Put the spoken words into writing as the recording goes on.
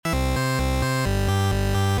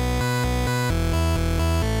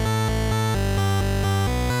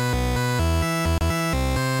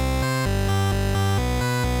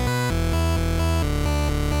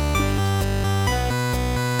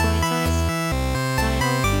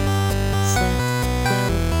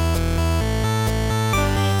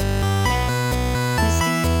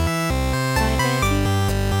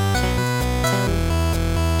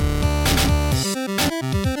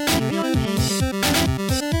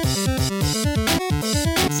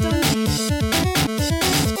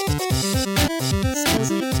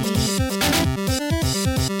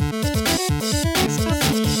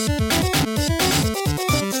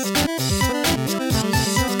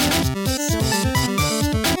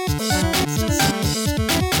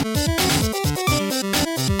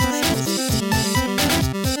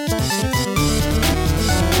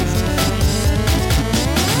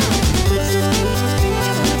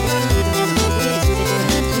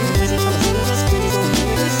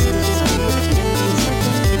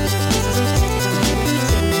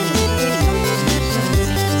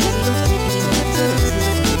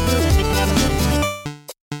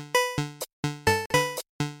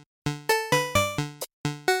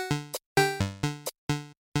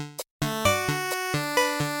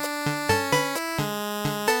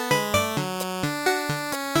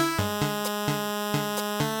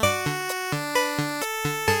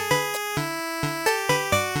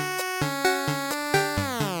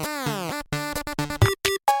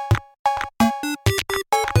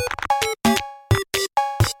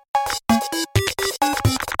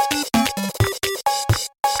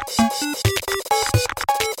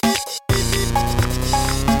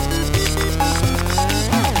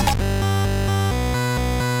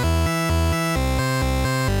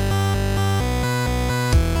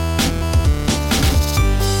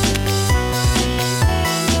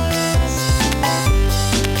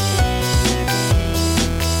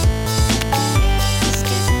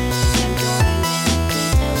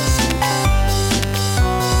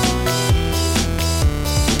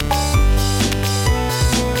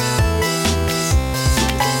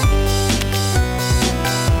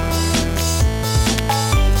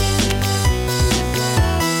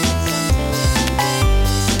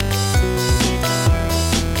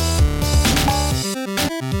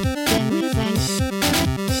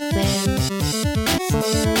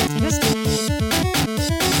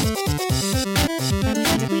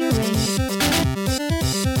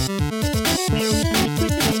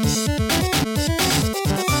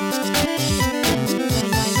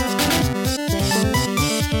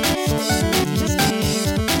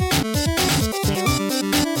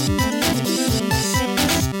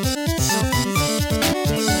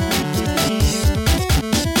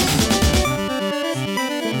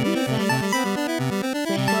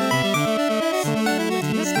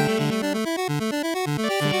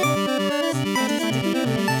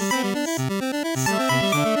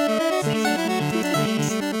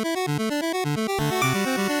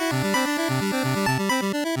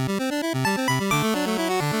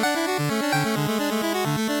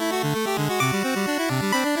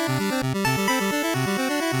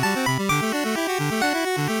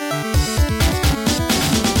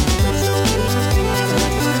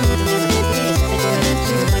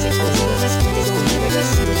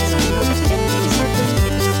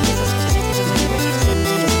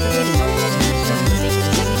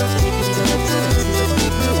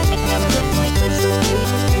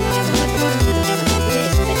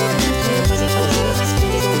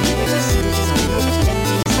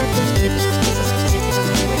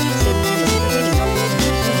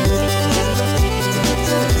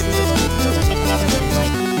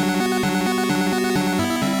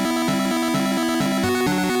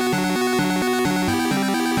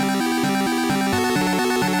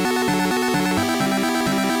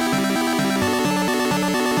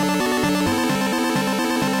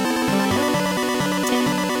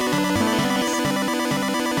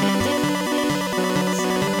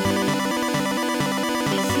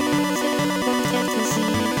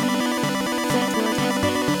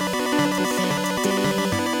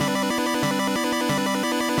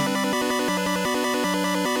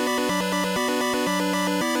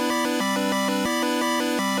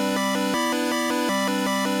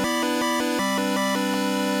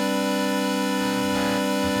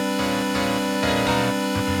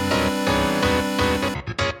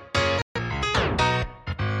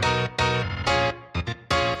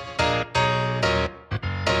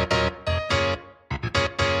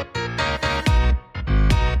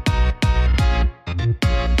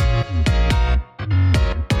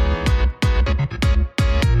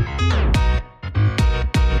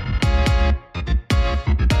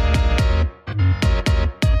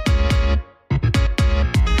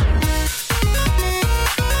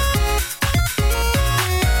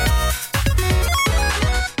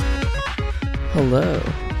Hello,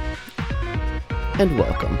 and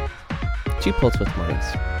welcome to Pulse with Mornings,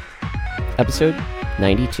 episode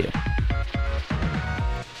 92.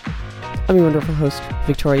 I'm your wonderful host,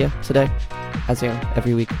 Victoria, today, as I am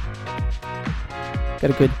every week. Got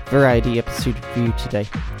a good variety episode for you today.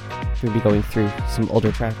 We're going to be going through some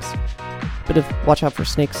older tracks, bit of Watch Out for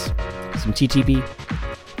Snakes, some TTB,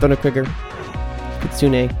 Thorna Krieger,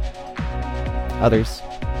 Kitsune, others.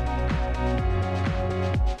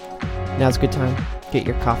 Now's a good time. Get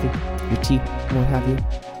your coffee, your tea, and what have you.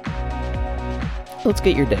 Let's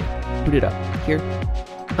get your day booted up here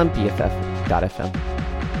on BFF.fm.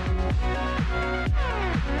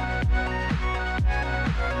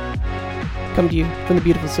 Come to you from the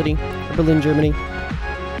beautiful city of Berlin, Germany.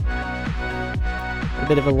 A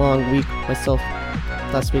bit of a long week myself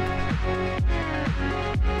last week.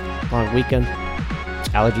 Long weekend.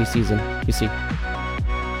 Allergy season, you see.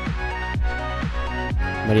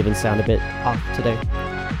 Might even sound a bit off today.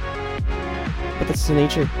 But that's the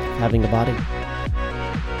nature of having a body.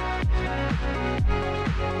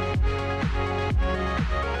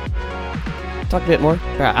 Talk a bit more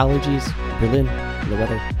about allergies, Berlin, and the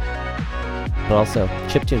weather. But also,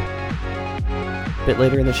 chiptune. A bit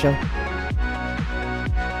later in the show.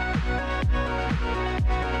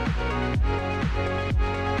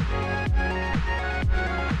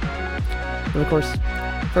 And of course,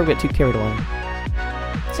 before we get too carried away,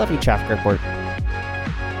 let's have your traffic report.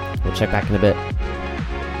 We'll check back in a bit.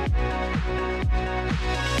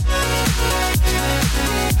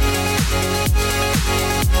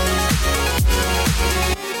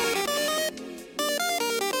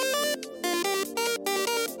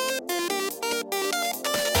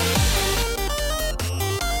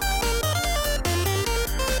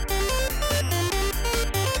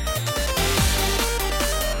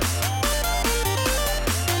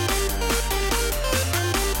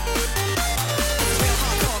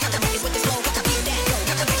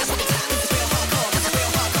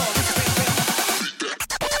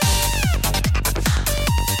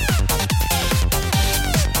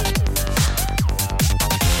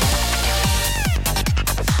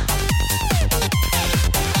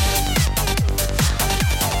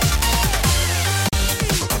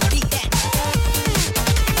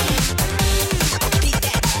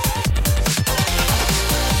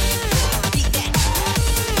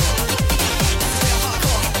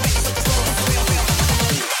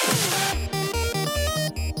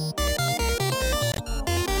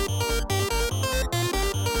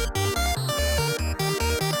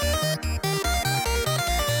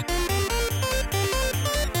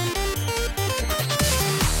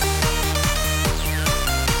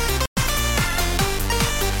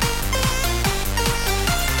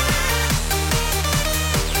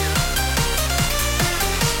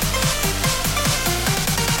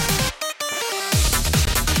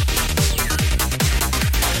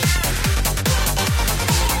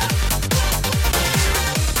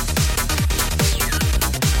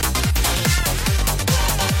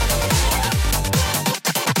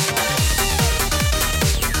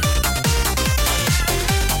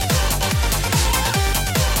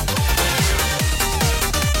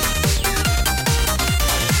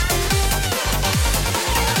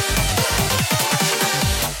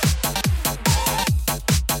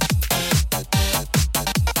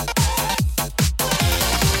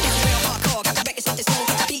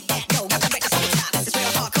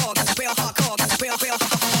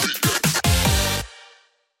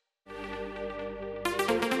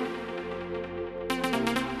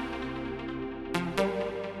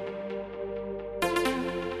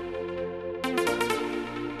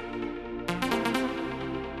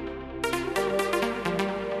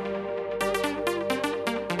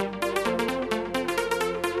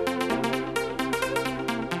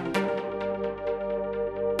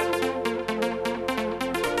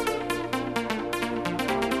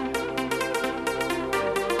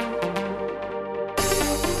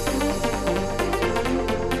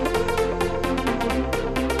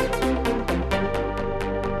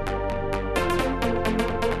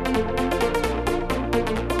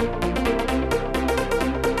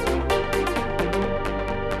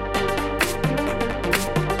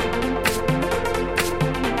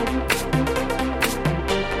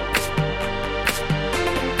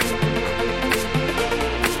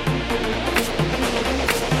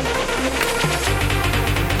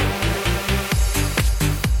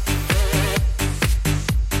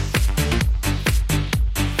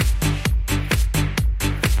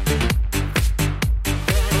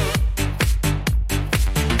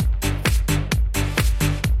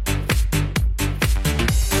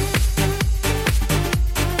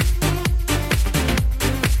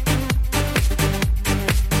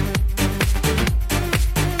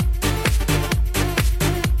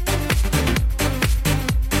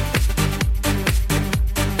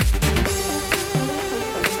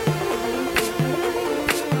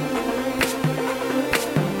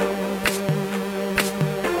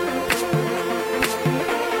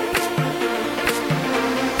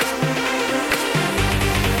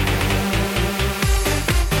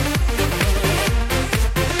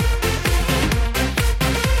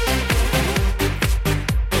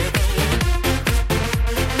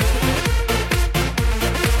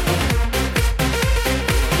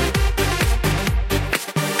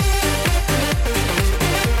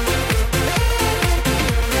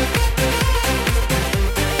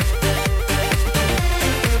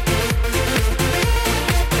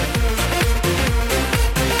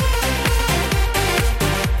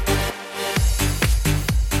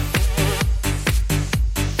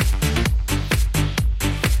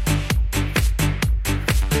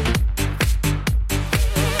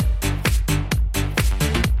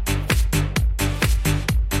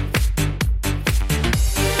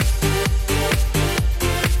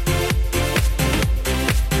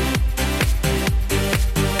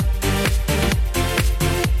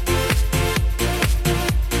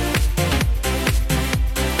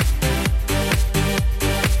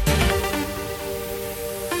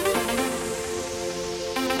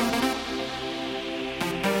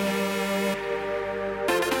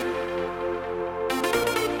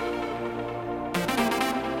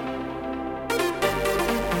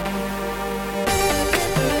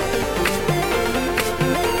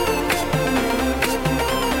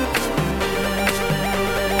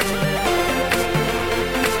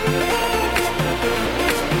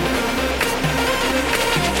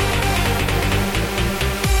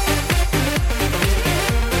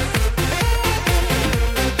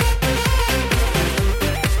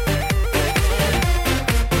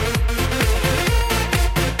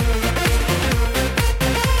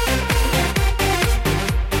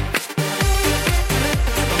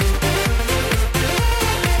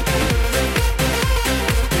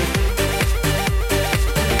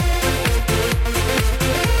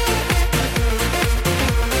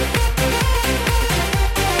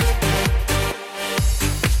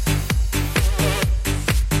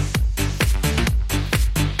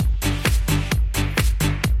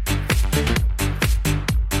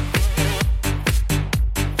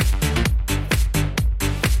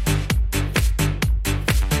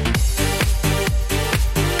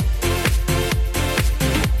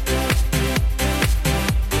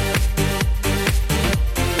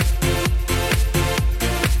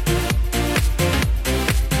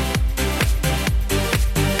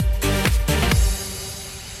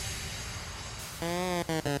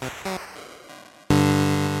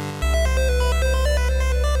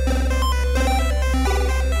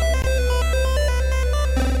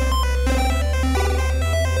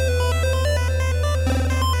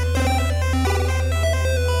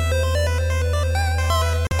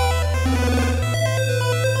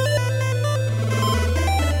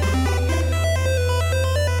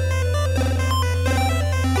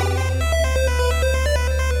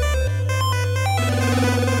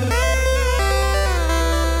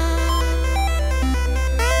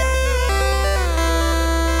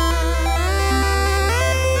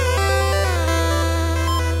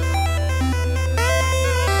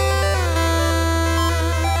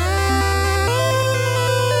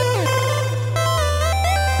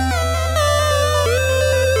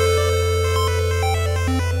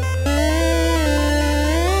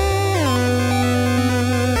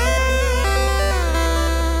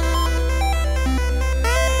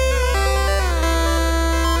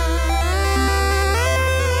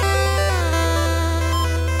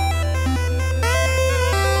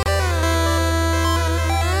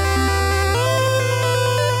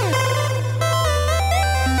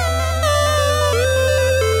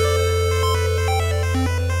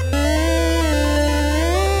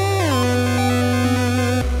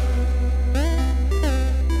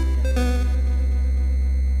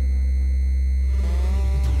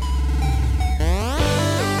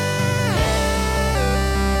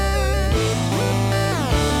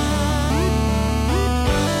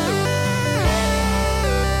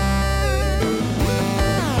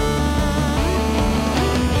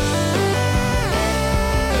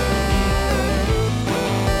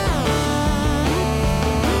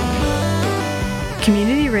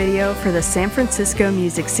 radio for the San Francisco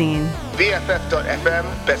music scene.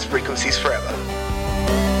 BFF.FM, best frequencies forever.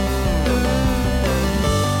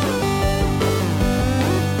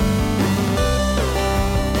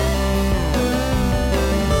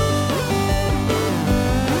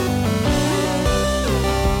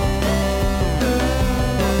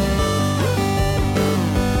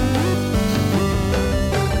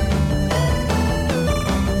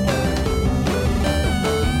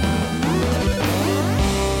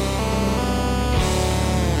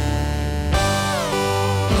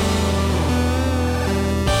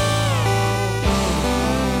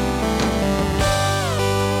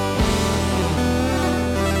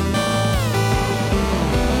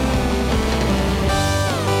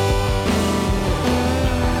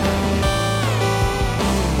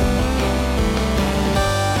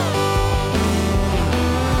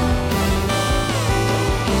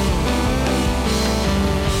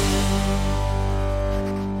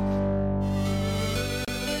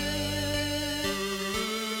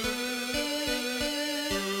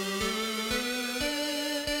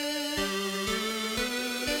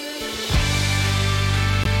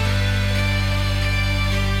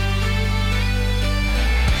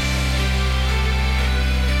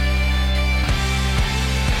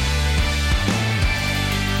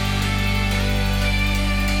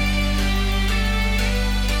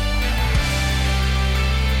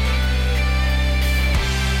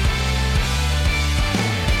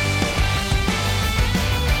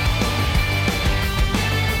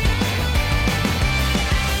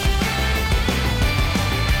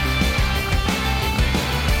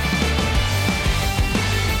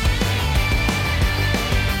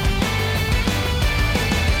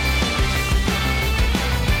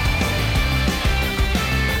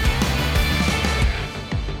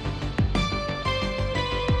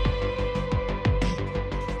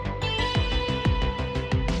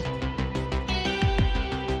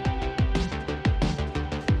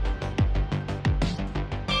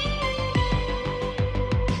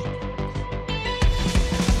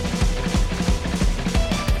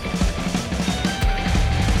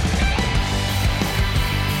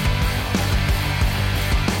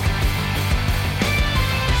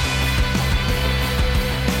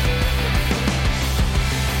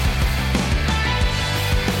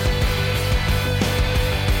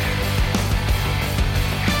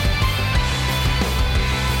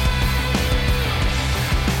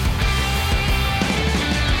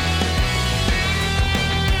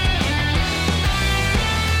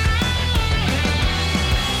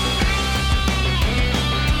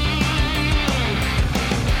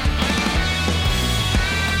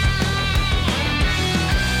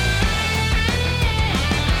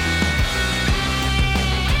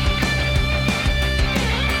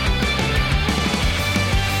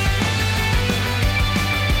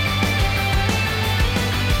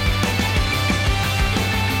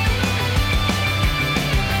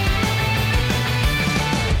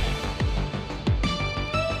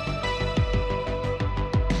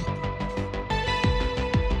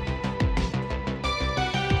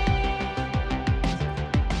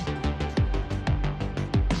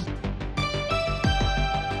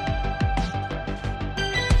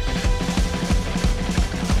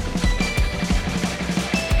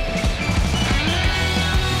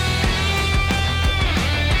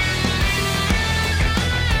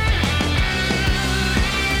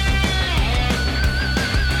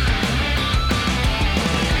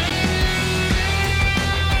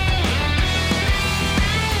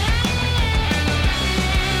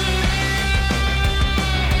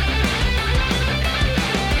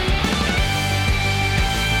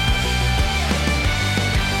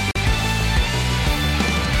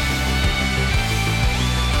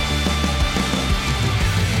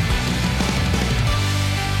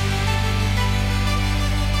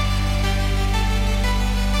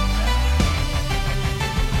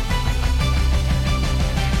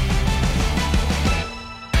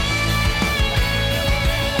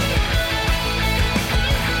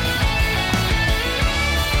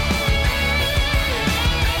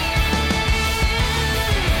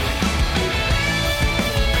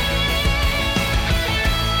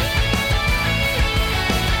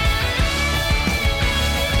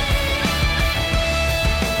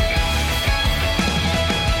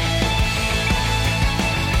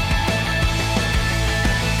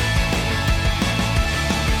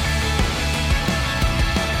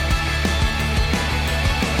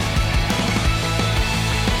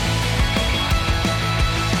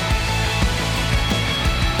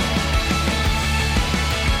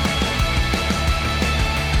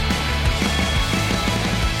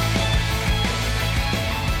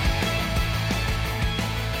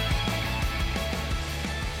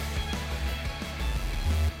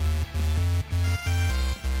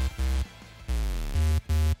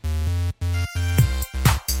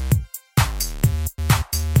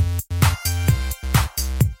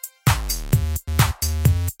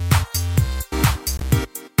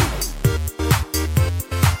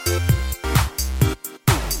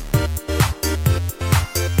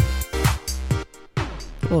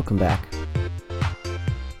 Welcome back.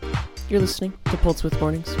 You're listening to Pulse With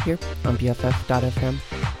Mornings here on BFF.FM.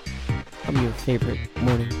 I'm your favorite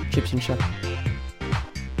morning Gypsy show.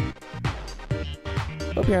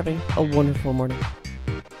 Hope you're having a wonderful morning.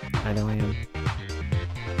 I know I am.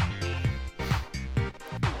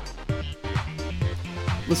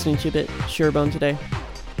 Listening to a bit Surebone today.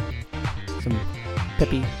 Some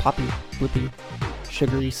peppy, poppy, blippy,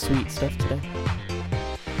 sugary, sweet stuff today.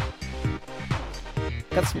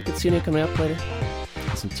 Got some Kitsune coming up later.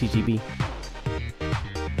 Some TGB.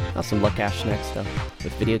 Got some Luck Ash next though,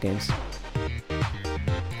 with video games.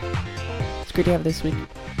 It's great to have you this week.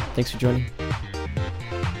 Thanks for joining.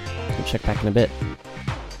 We'll check back in a bit.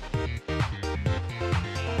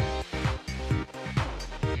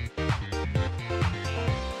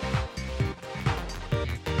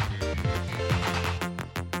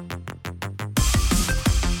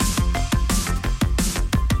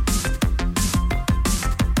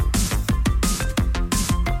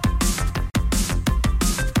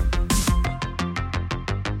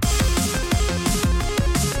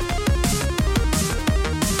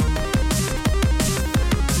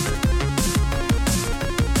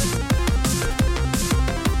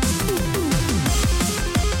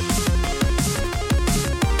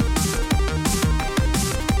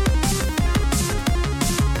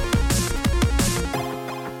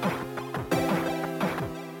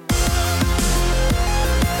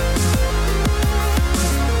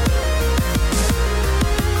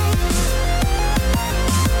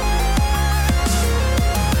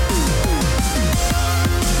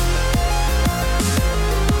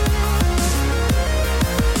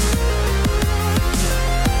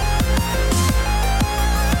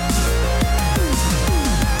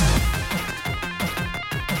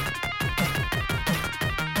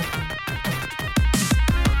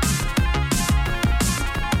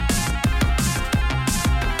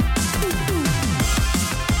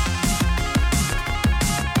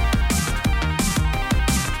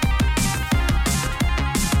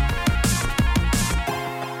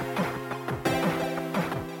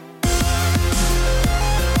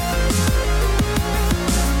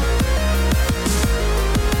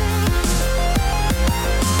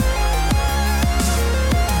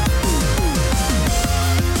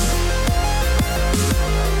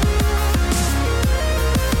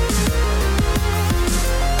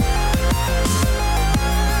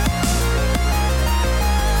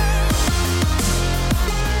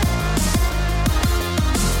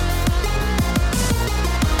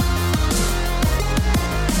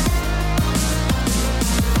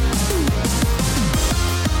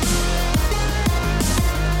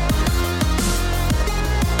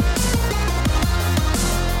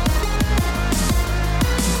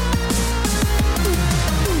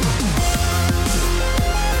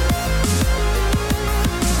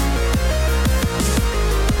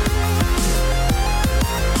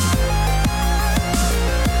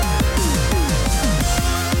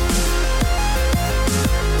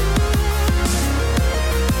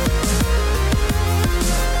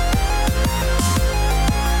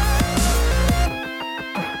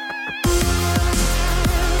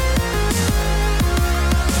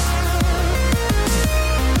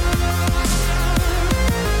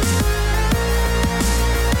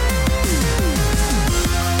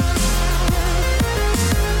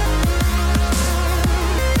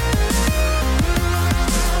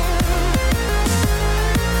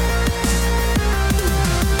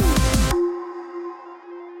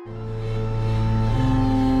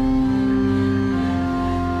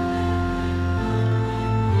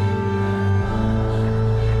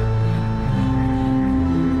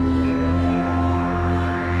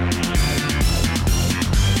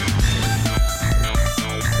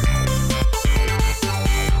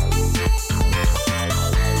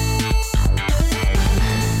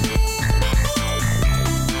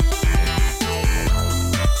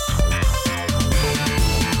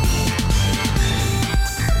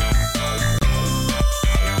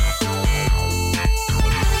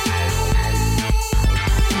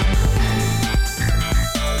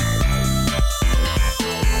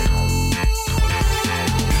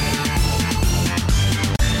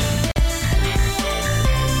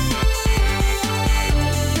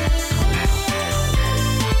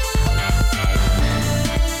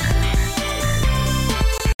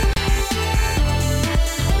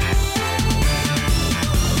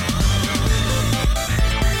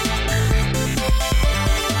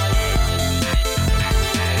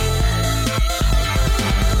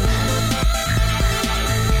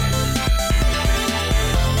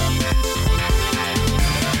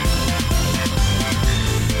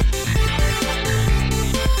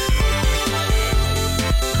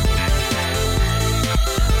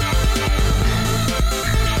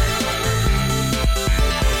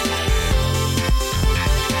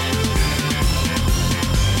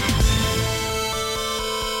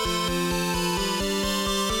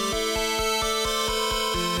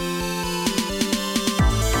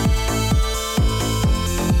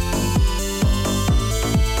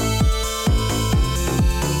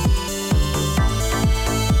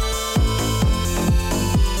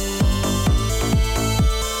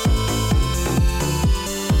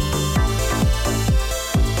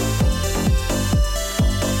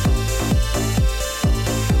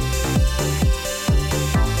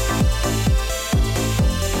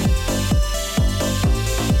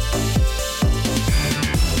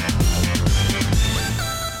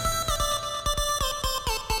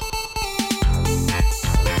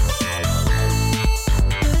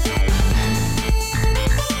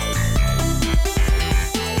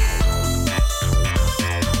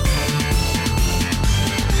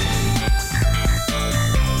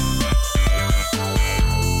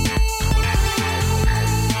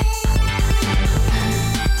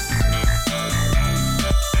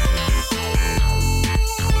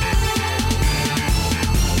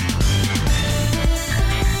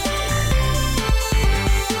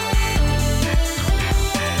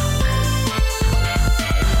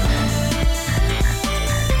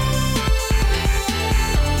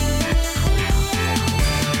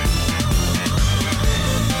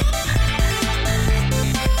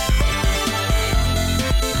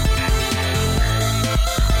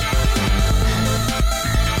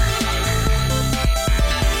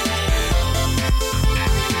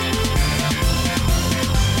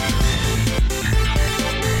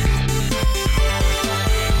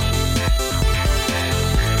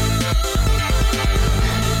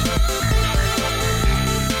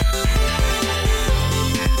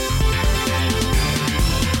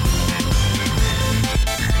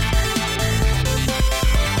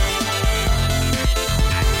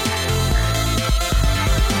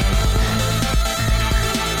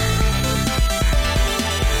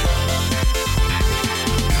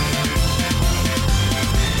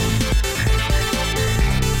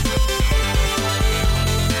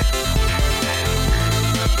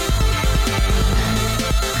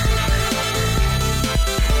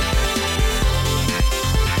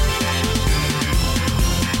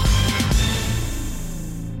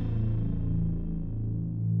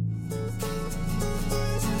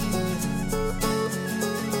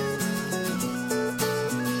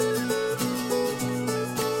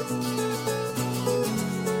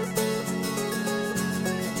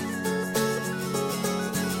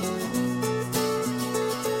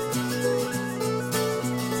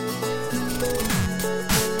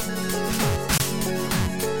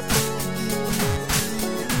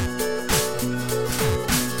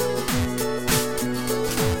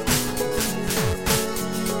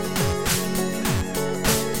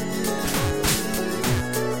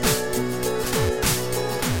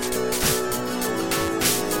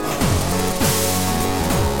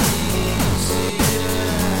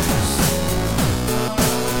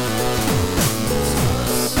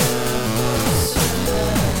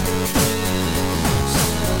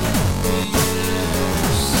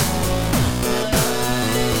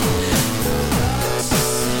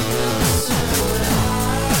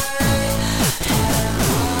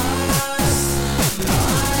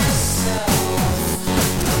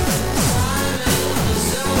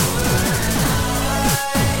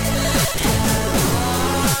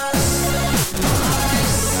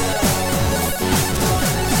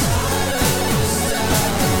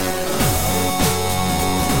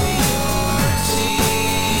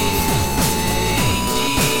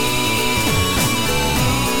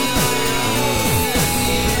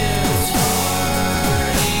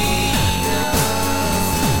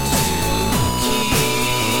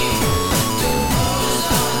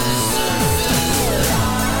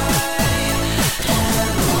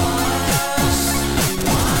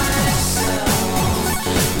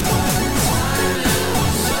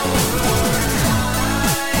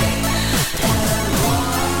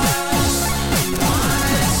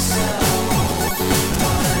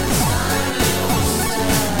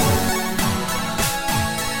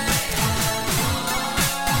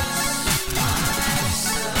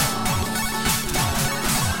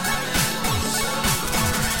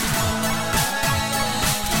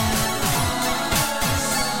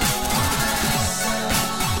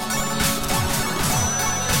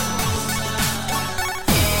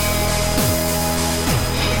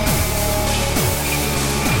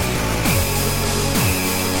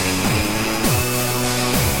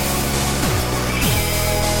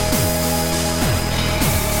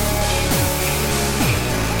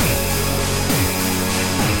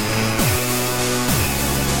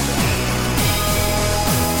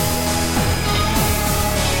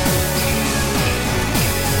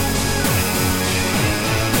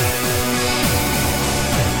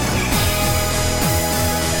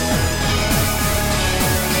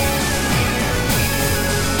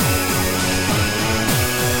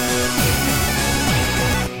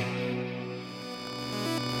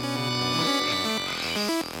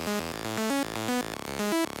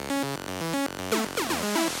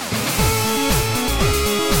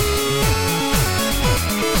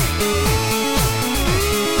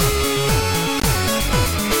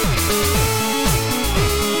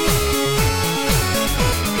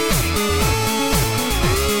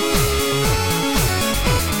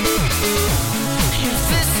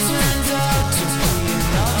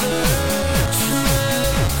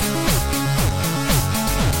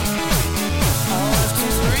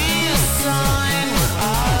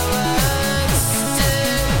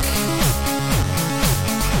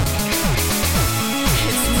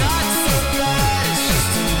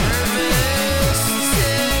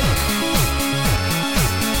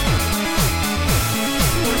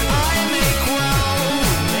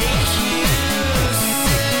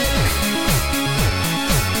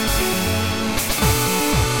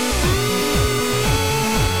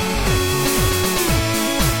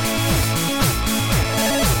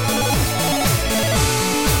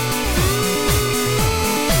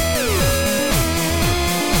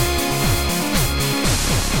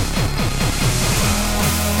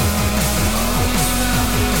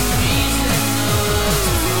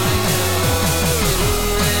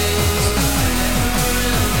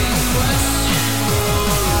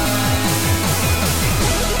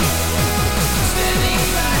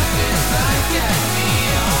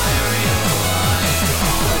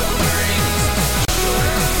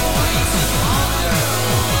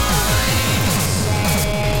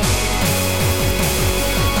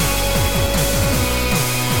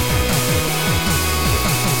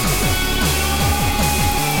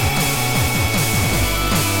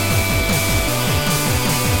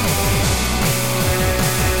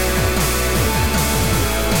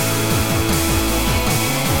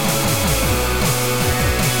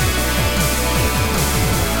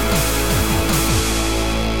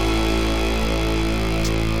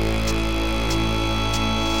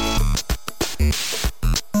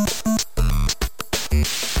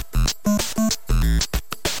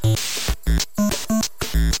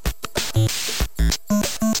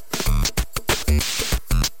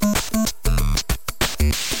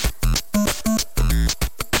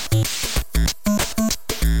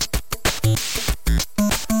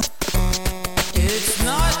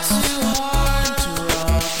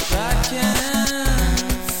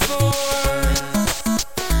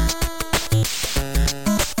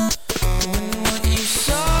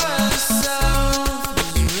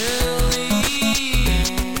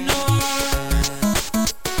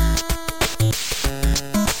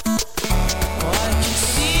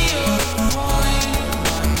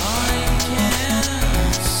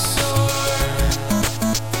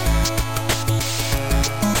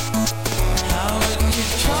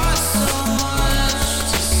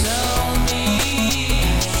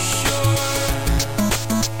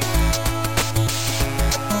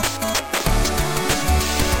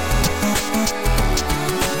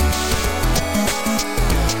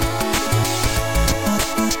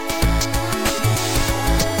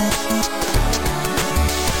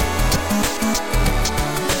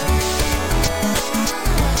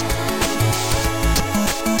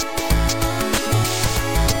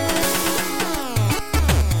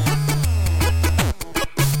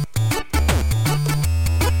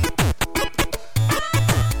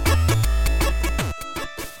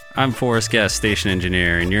 I'm Forrest Guest, station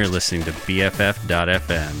engineer, and you're listening to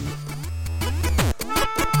BFF.FM.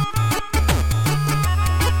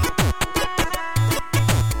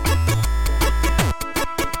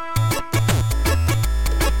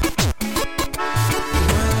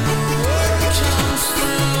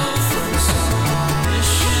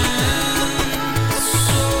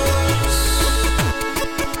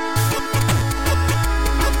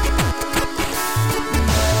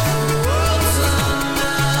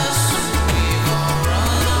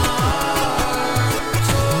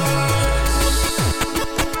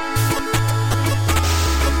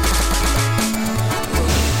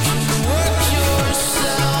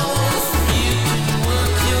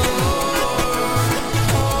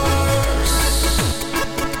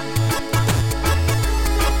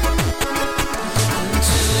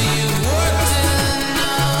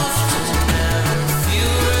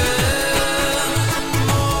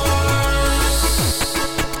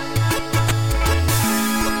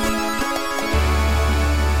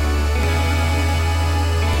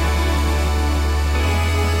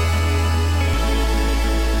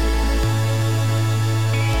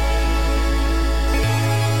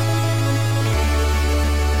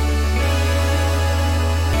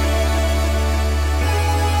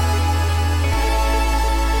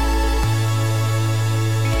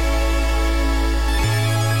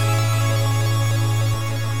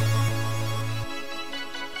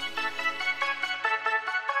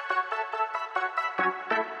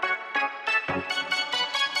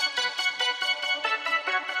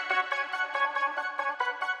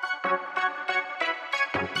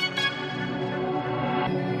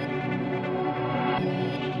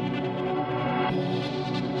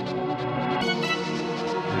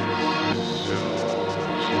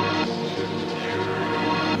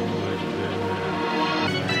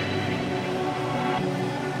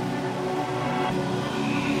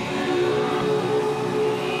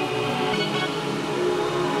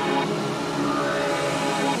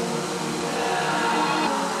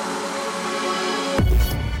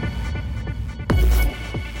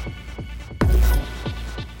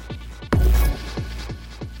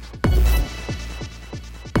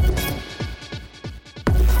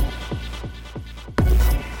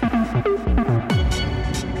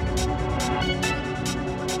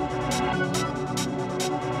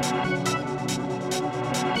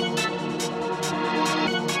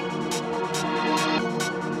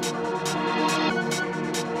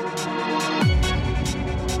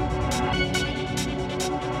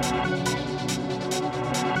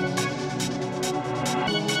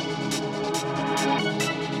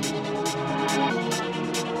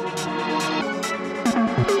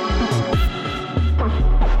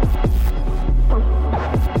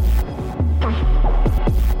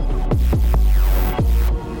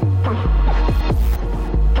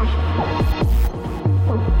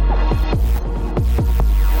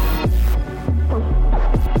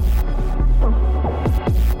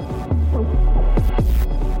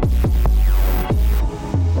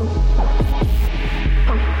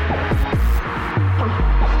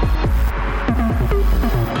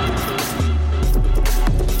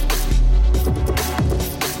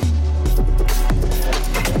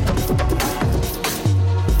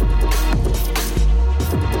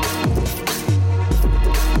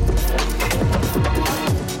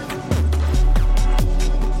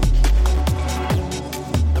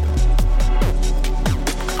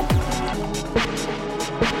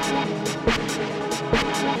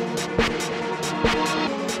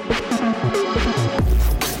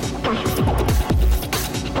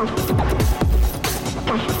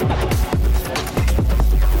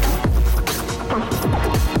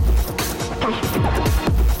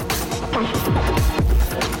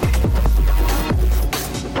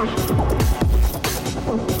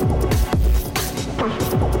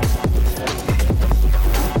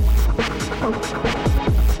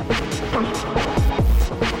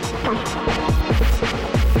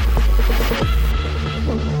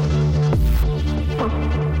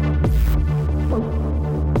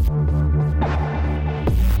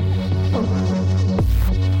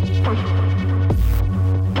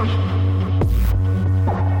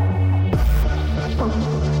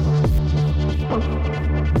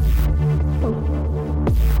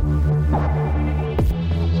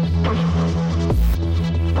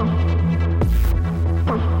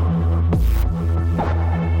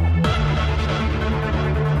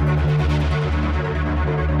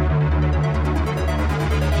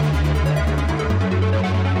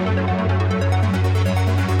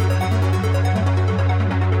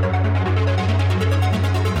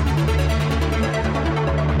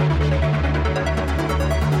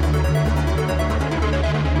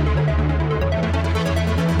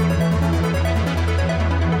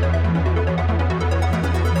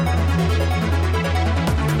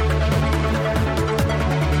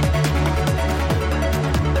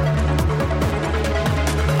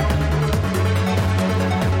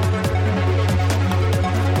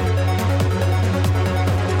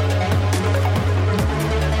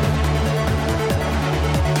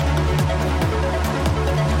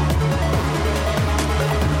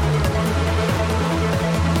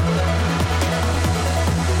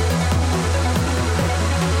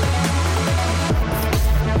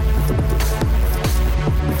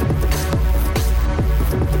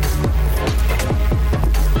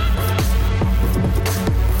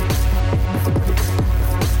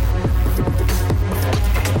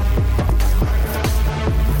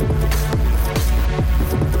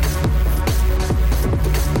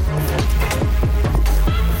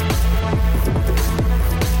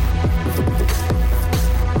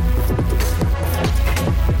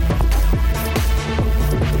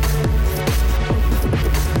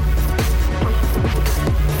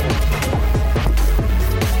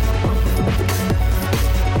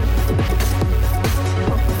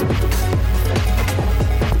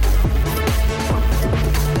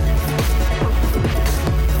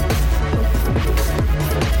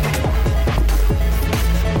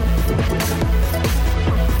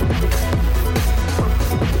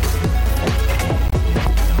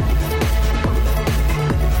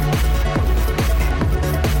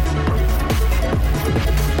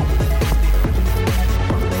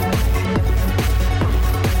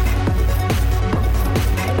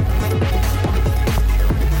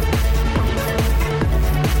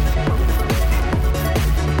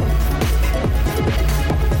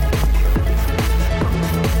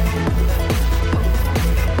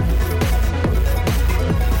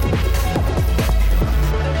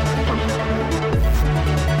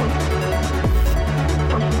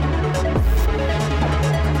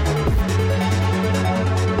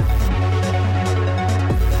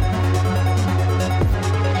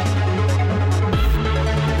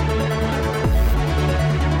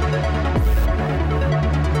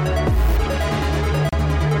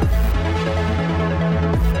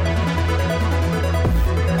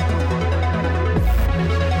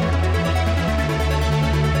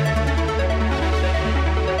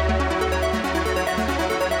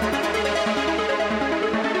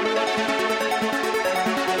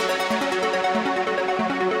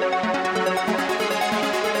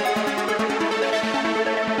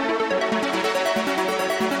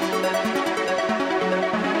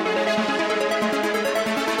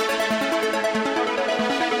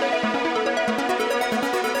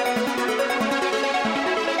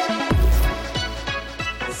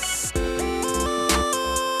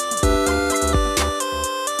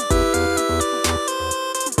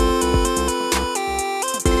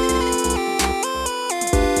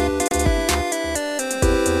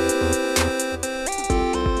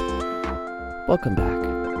 Welcome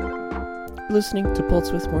back. You're listening to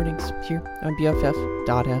Pulse With Mornings here on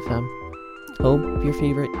BFF.FM, home of your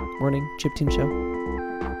favorite morning chiptune show.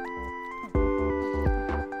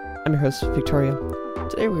 I'm your host, Victoria.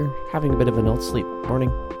 Today we're having a bit of a no-sleep morning.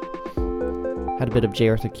 Had a bit of J.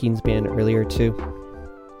 Arthur Keen's band earlier too.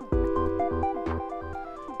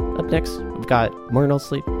 Up next, we've got more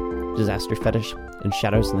no-sleep, Disaster Fetish, and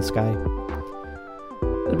Shadows in the Sky.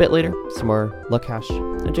 And a bit later, some more Lukash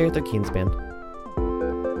and J. Arthur Keen's band.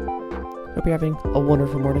 Hope you're having a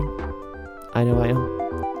wonderful morning. I know I am.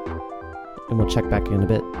 And we'll check back in a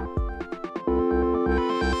bit.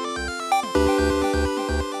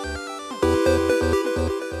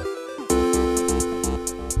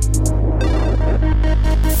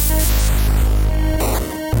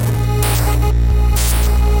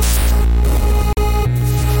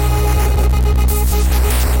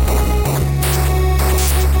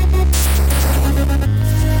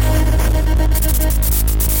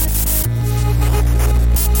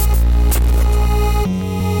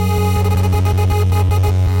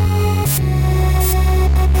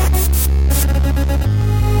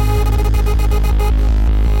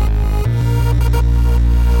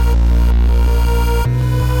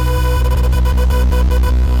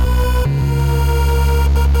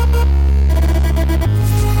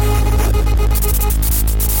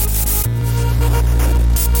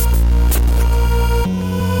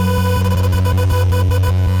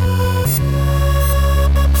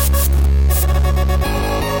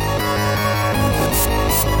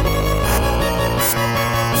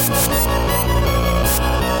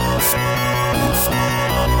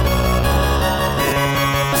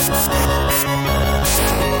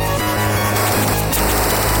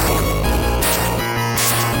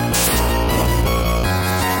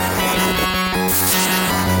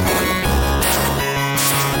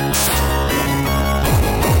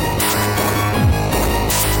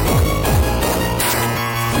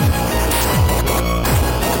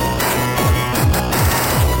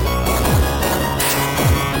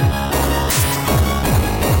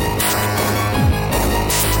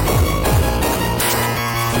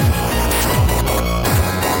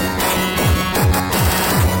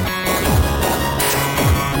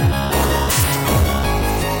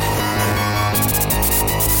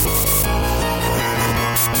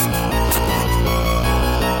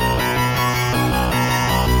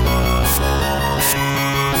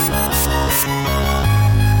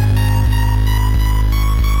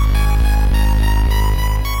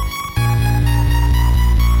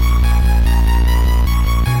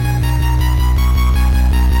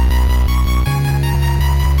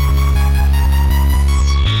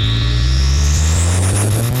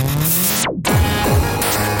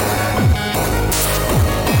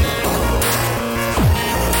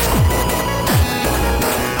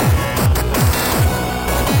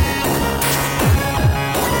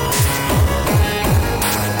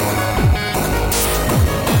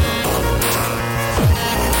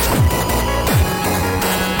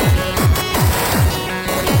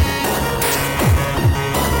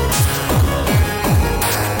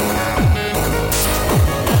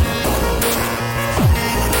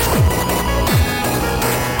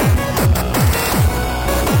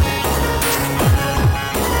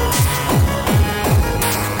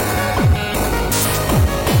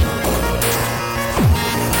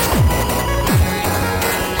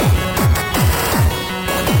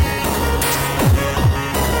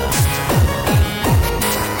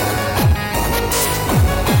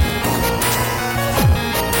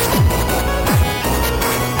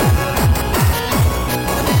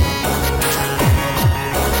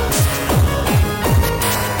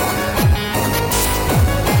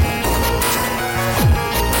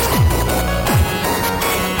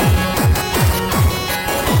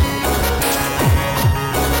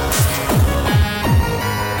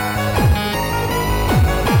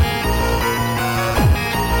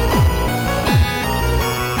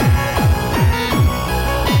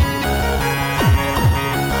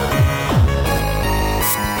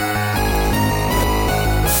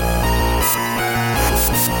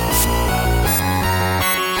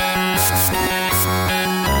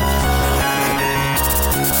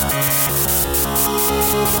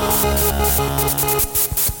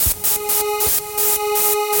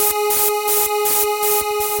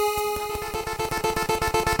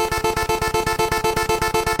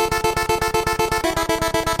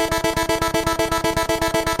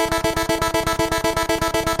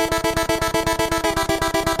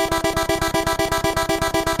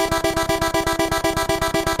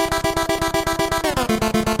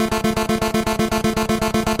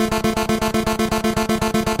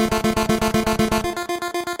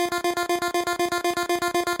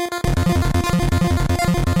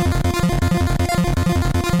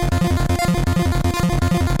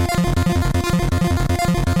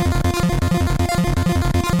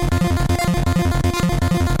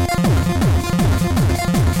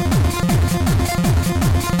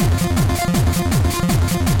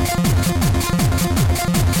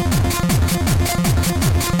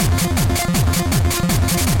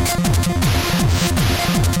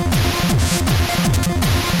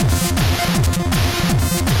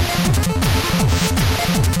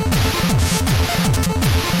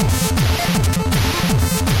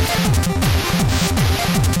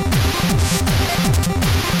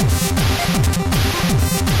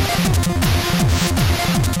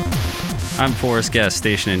 I'm Forrest Guest,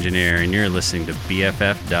 station engineer, and you're listening to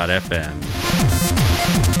BFF.FM.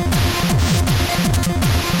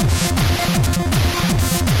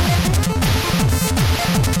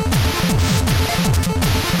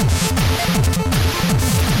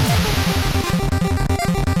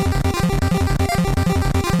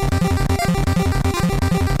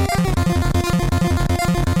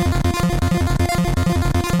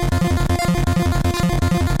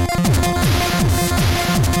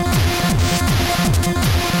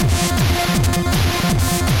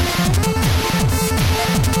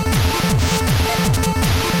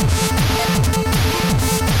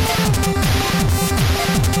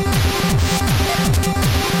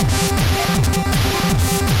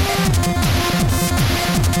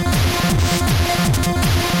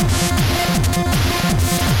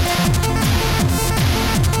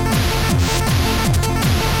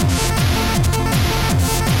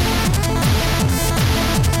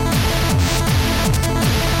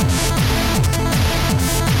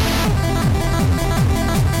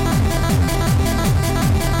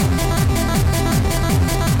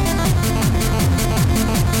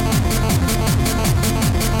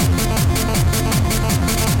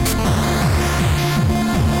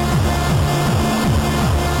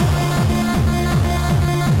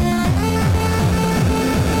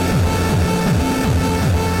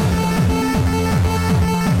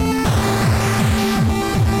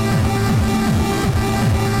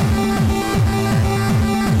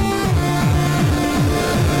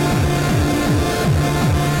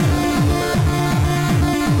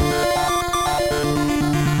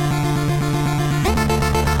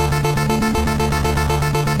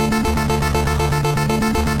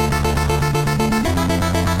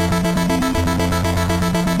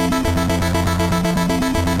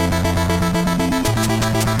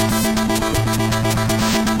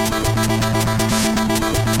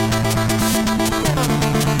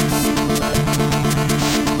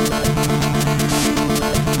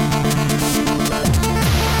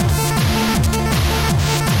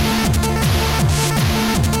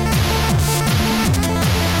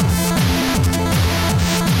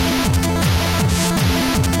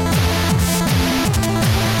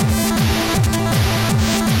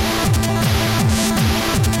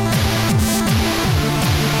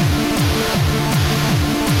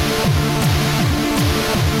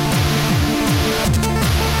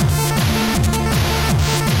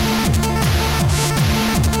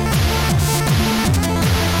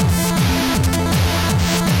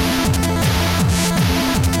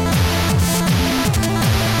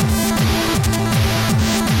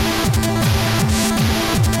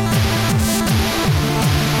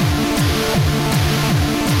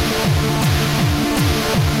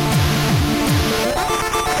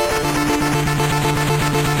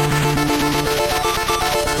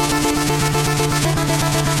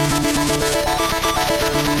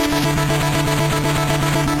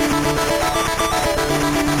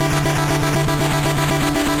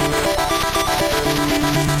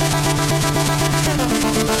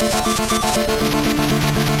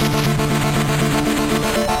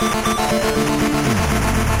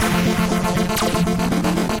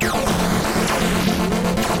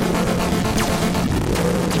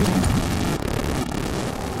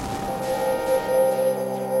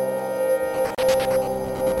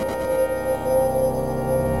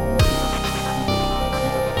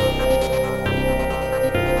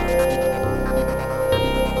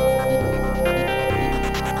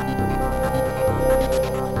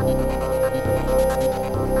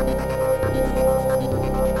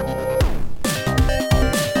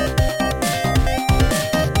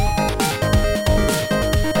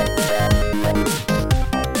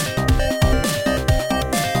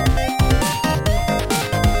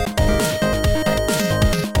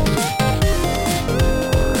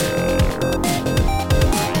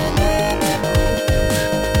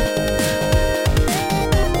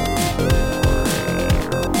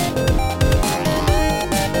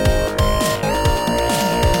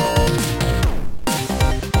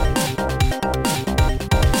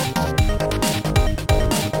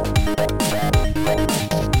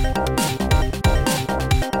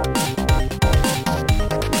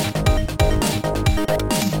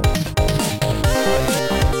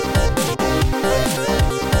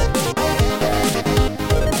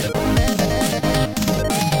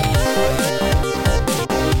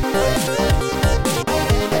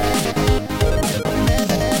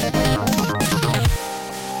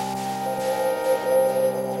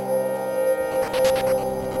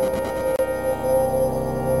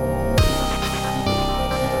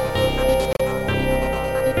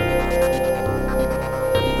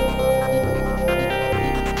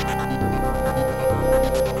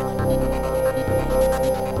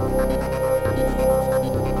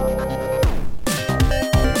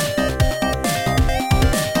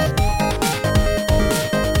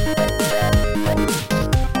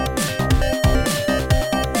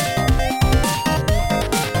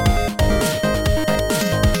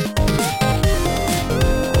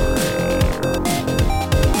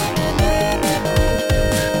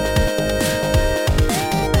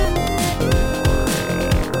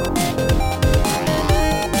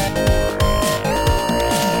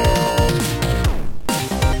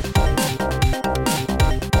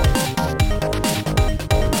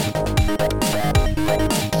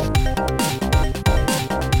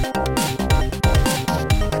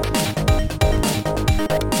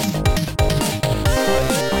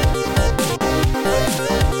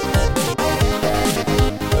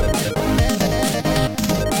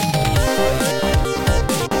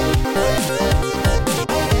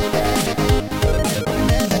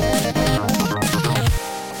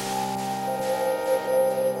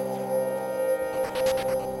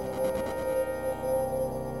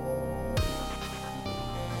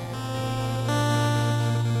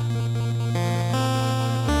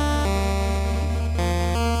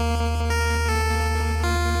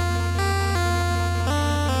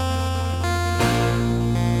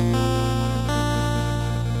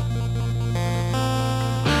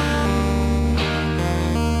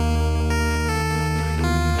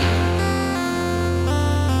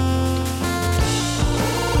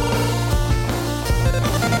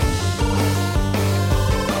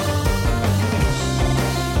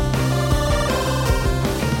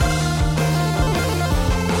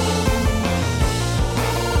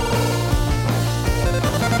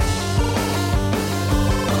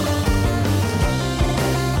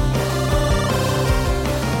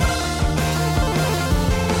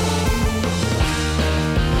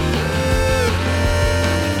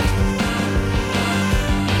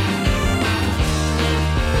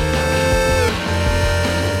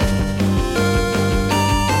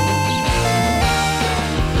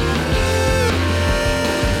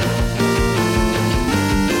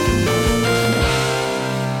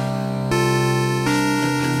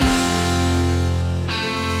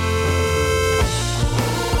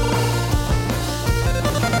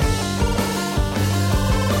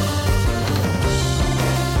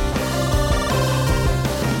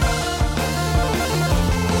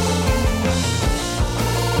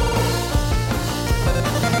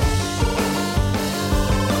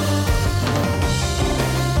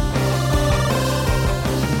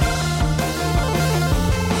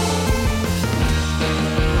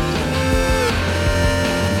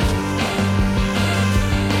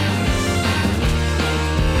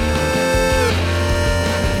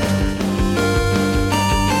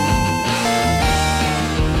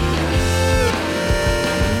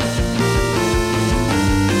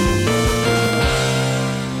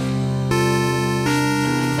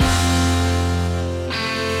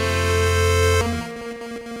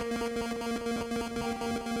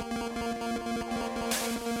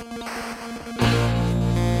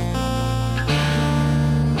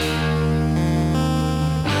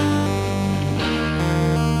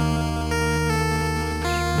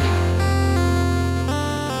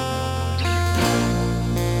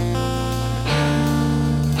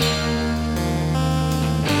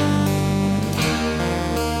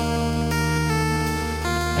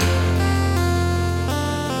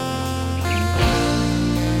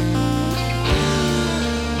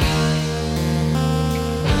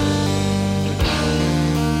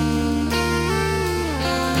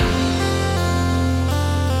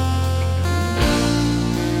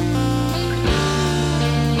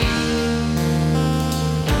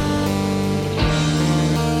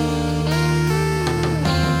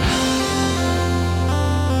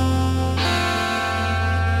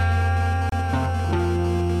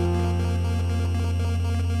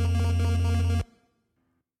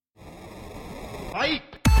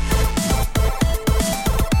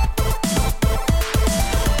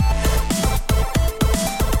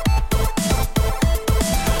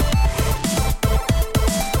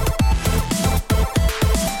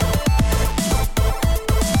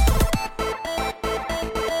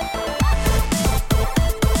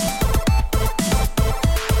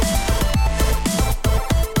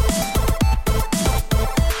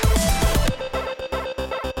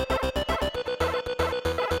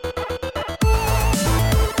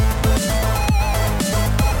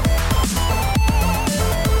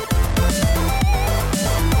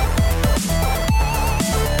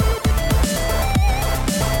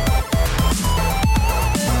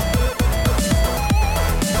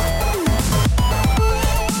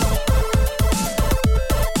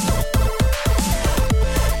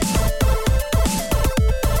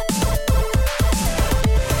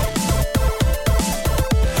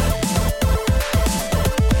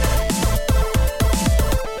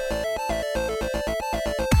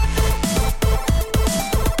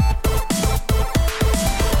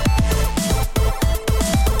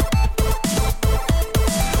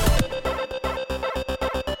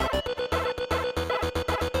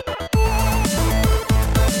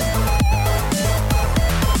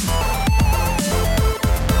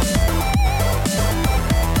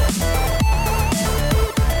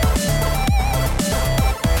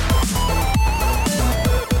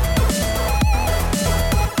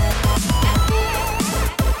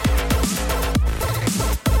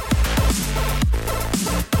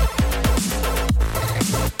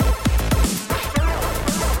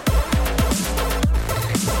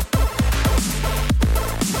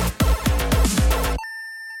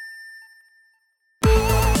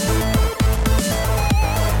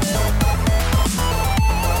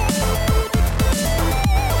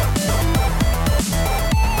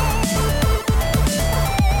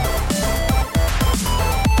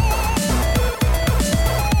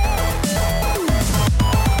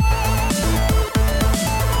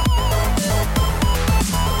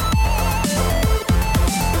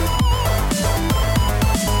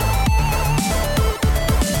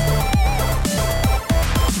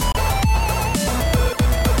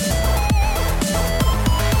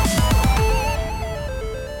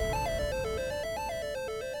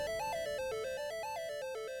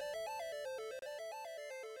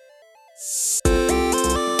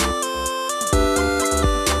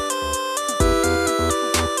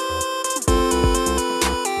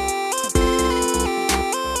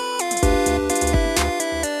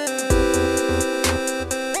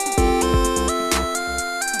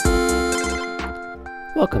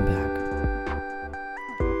 Welcome back.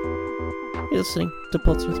 You're listening to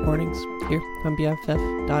Pulse With Mornings here on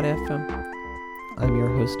BFF.FM. I'm your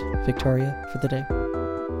host, Victoria, for the day.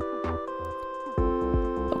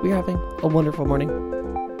 Hope you're having a wonderful morning.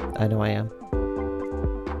 I know I am.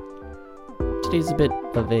 Today's a bit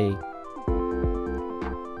of a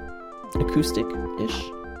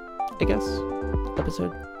acoustic-ish, I guess,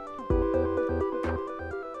 episode.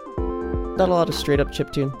 Not a lot of straight-up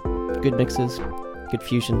chiptune. Good mixes, good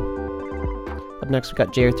fusion. Up next, we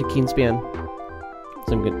got J. Arthur Keen's band.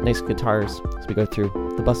 Some good, nice guitars as we go through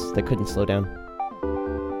the buses that couldn't slow down.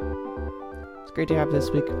 It's great to have this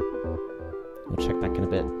week. We'll check back in a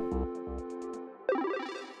bit.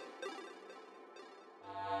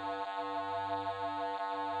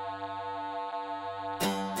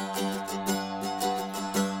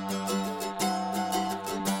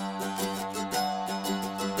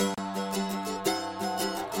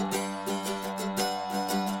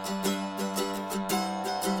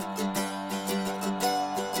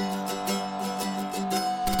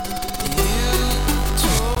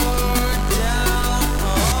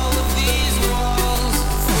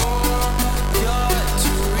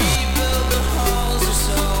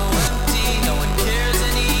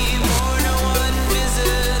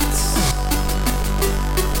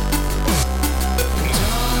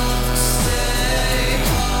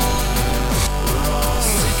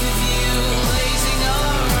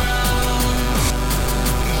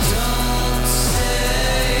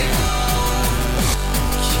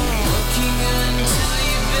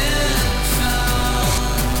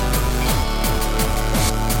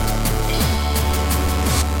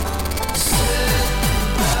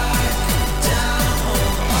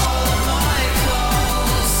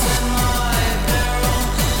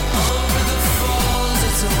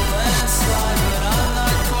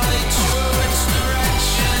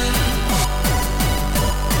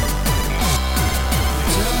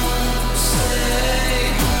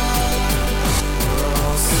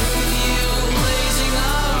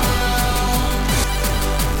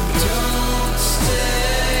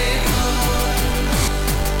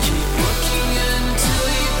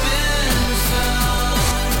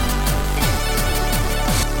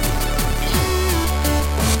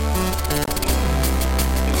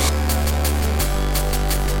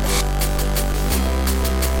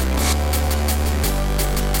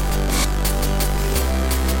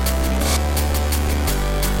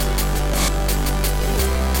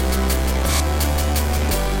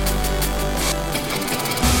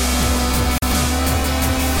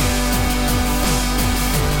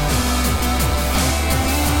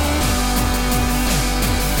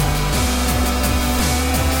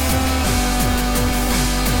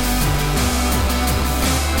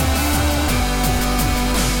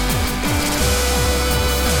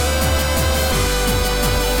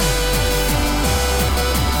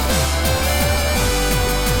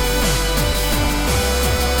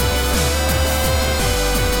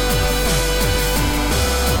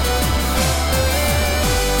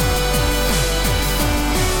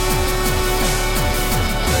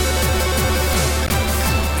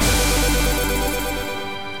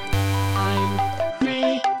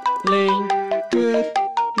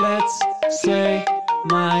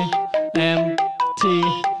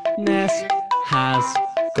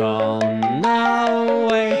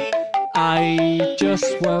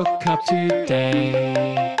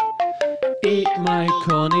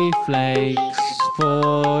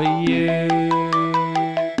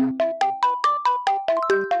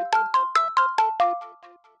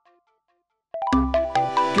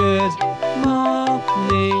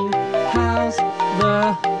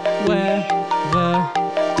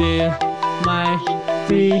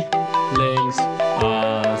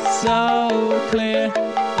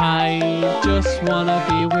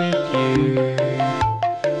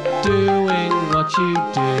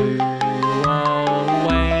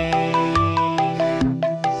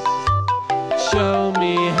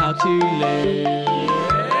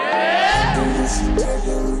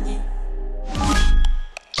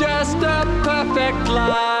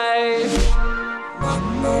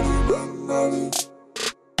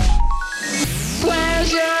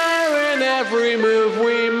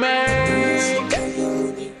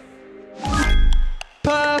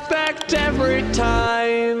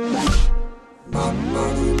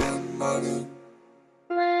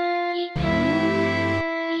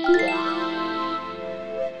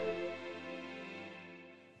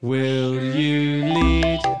 Will you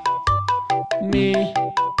lead me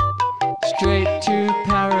straight to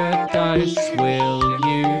paradise? Will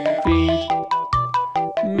you feed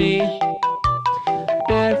me?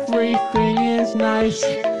 Everything is nice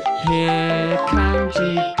へ漢字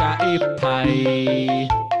がいっぱい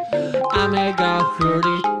雨が降り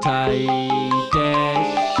たいで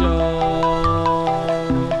しょう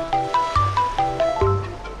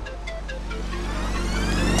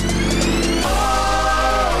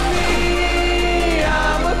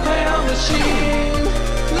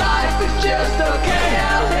Just okay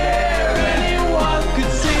out here, anyone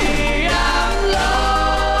could see I'm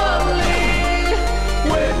lonely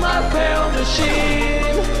with my pale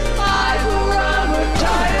machine. I go round with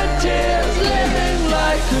tired tears, living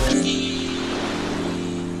like a dream.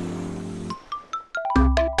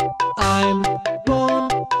 I'm born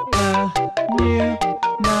anew,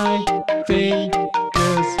 my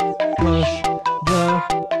fingers push the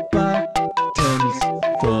buttons,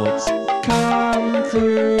 thoughts come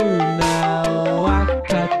through now.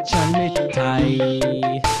 赤ちゃんみた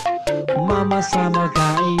いママ様が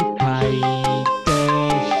いっぱい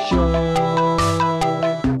でしょう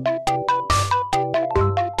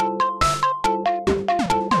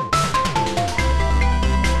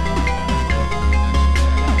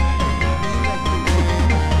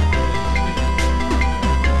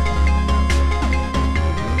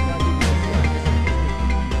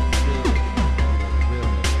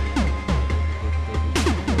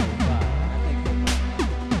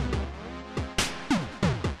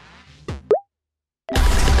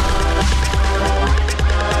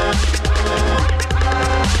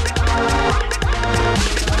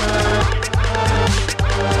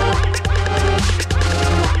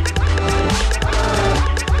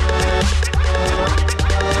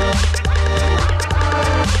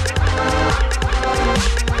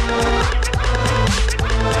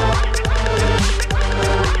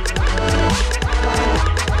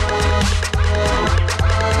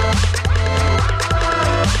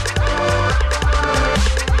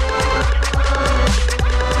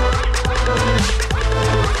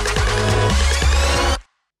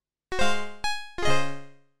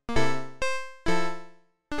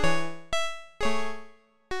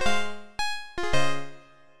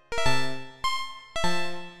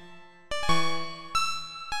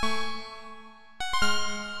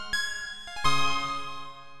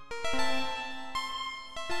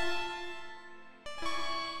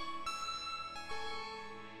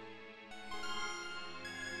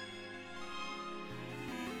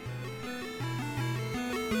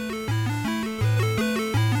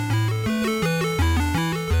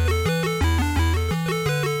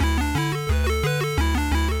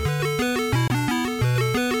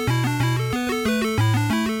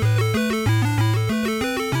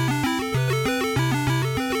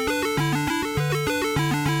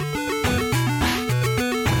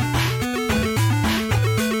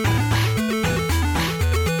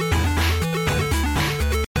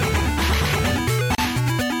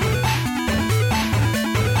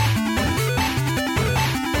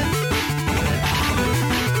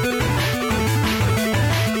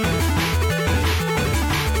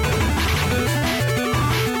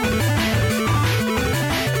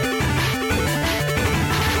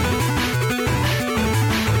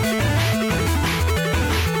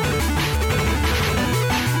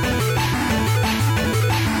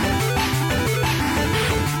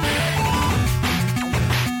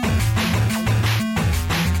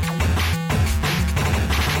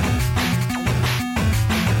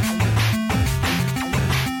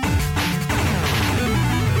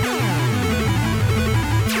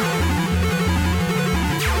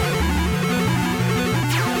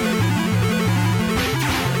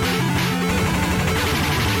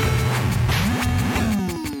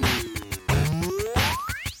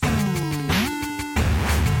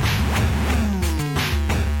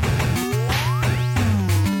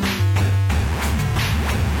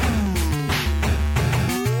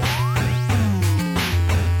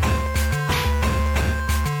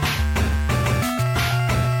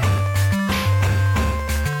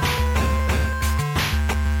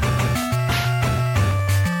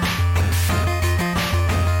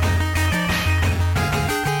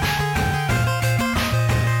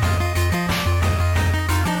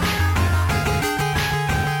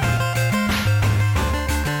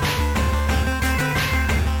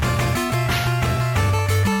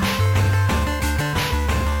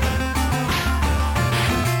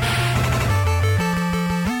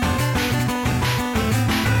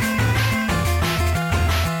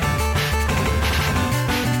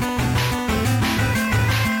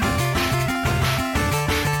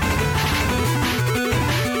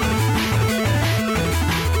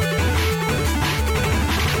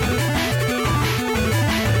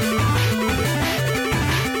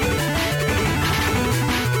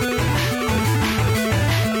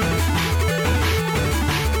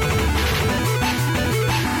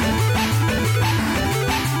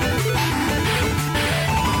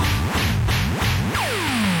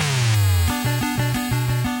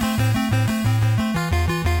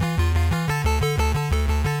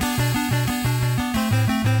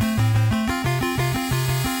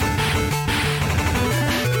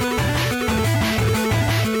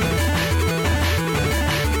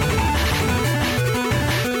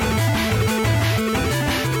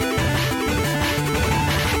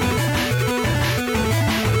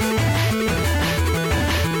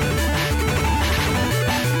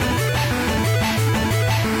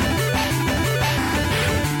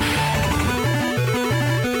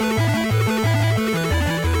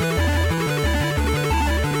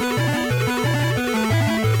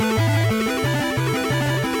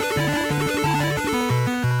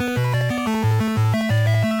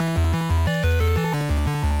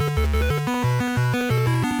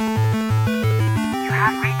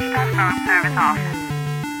phone service office.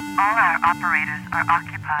 All our operators are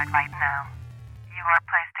occupied right now. You are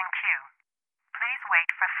placed in queue. Please wait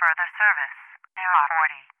for further service. There are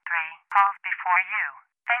 43 calls before you.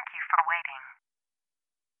 Thank you for waiting.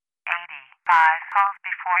 85 calls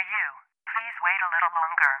before you. Please wait a little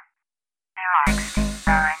longer. There are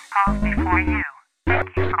 69 calls before you.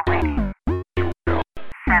 Thank you for waiting.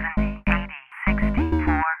 70, 80,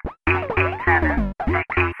 64, 887,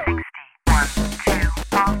 660, 12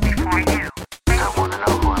 calls before you. I want to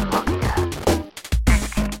know who I'm looking at.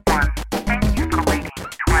 51, thank you for waiting.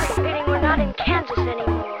 20. Reading we're not in Kansas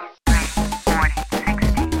anymore. 40,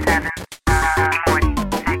 67,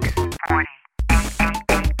 46, 40,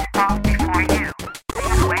 888 calls before you.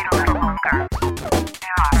 Please wait a little longer.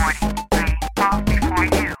 There are 43 calls before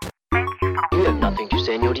you. Thank you for waiting. You have nothing to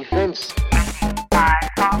say in your defense. 85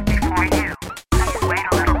 calls before you. Please wait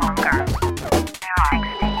a little longer. There are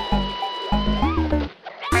 60.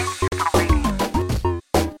 Thank you for waiting.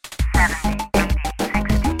 70, 80,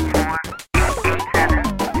 64, 887,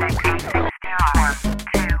 660. There are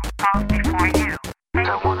 12 calls before you. I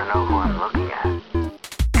want to know who I'm looking at.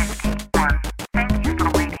 51. Thank you for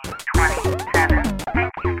waiting. 27.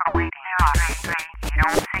 Thank you for waiting. There are 3,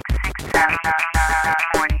 6, 6, 7,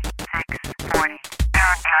 46, 40. There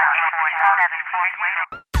are 47 for you.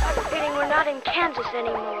 Reading we're not in Kansas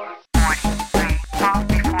anymore. 43 calls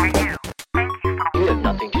before you. Thank you for You have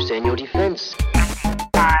nothing to say in your defense.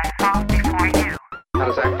 85 calls before you. How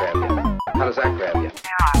does that grab you? How does that grab you?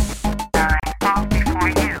 There are 9 calls before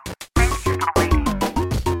you. Thank you for waiting.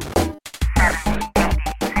 70, 80,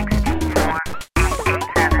 64,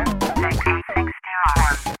 887, 660. There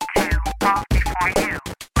are 2 calls before you.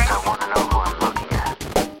 I want to know who I'm looking at.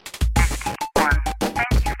 51.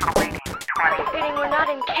 Thank you for waiting. 20. Reading we're not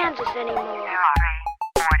in Kansas anymore. There are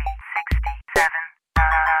 3, 40, 67,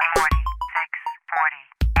 46, 40,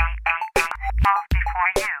 888 calls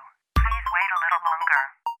before you. Please wait a little longer.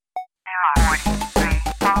 There are 43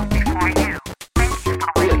 calls before you. Thank you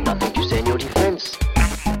for You have waiting. nothing to say in your defense.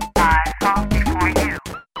 85 calls before you.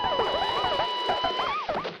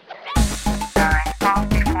 9 calls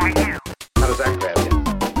before you. How does that grab you?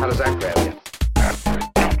 How does that grab you?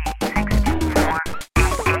 80, 64,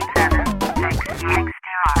 887, 660.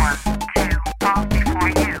 There are 2 calls before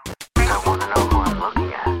you. I want to know who I'm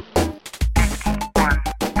looking at. 51.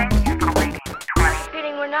 Thank you for waiting. 20.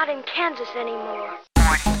 Reading we're not in Kansas anymore.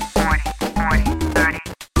 40, 40, 40, 30,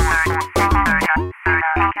 30, 30.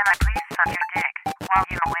 Can I please suck your dick while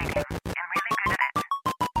you're waiting? I'm really good at it.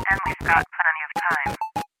 And we've got plenty of time.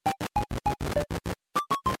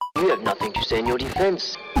 You have nothing to say in your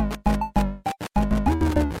defense.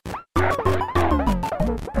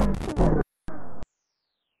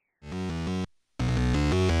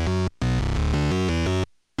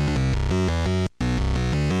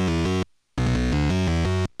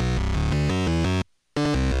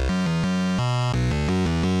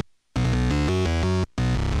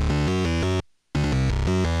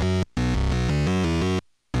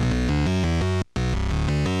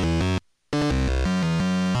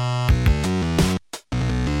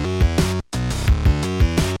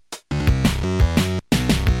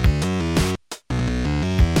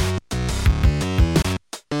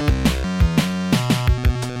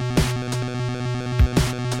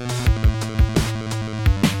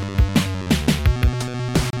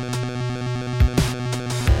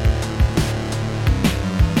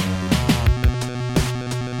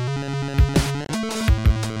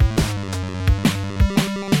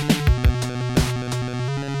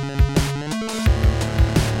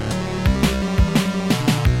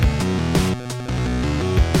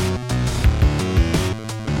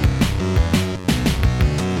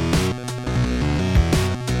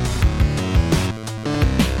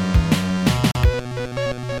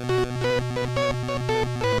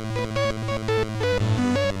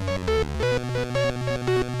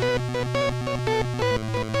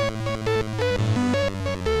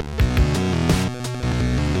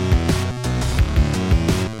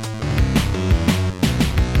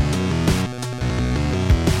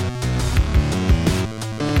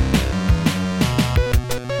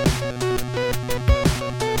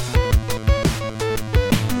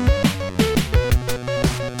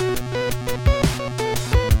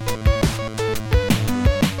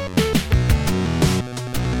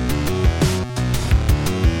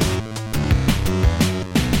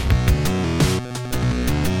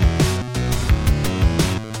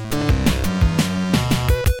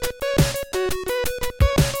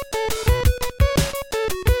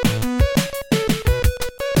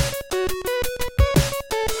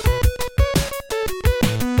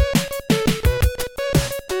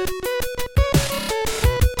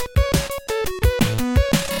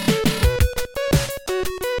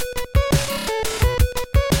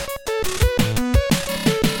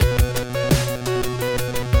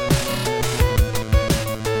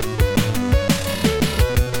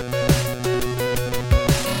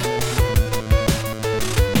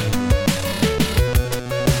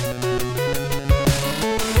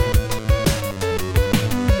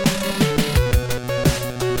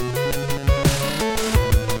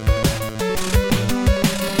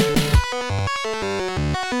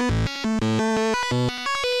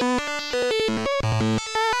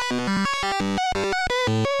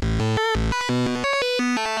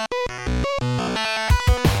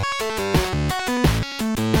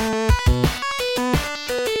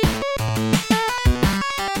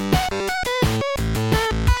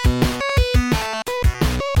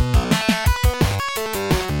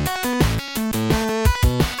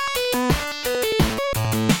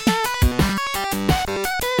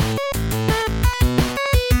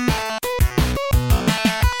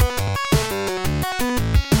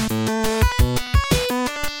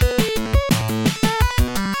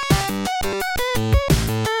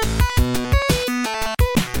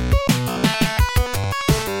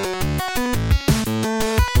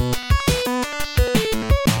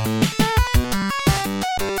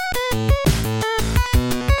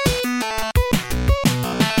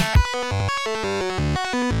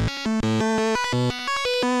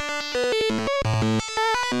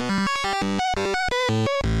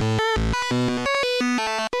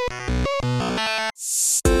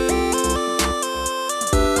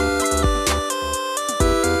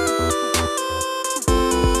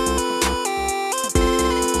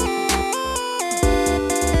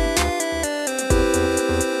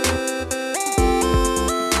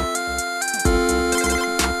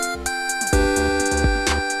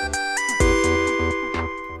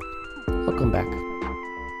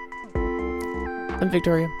 I'm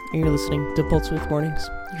Victoria, and you're listening to Boltswith Mornings,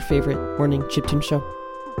 your favorite morning chiptune show,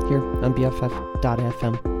 here on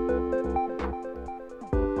BFF.fm.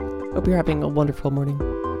 Hope you're having a wonderful morning.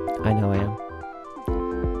 I know I am.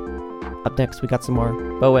 Up next, we got some more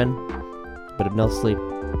Bowen, a bit of No Sleep,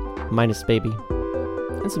 Minus Baby,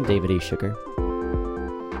 and some David E. Sugar.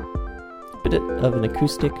 A bit of an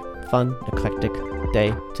acoustic, fun, eclectic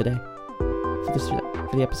day today for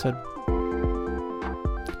the episode.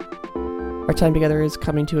 Our time together is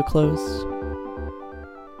coming to a close,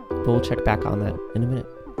 but we'll check back on that in a minute.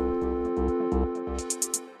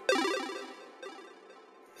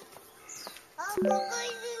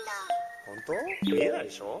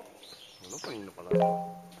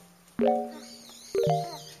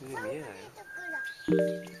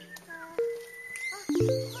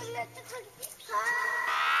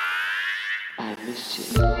 I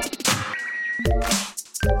miss you.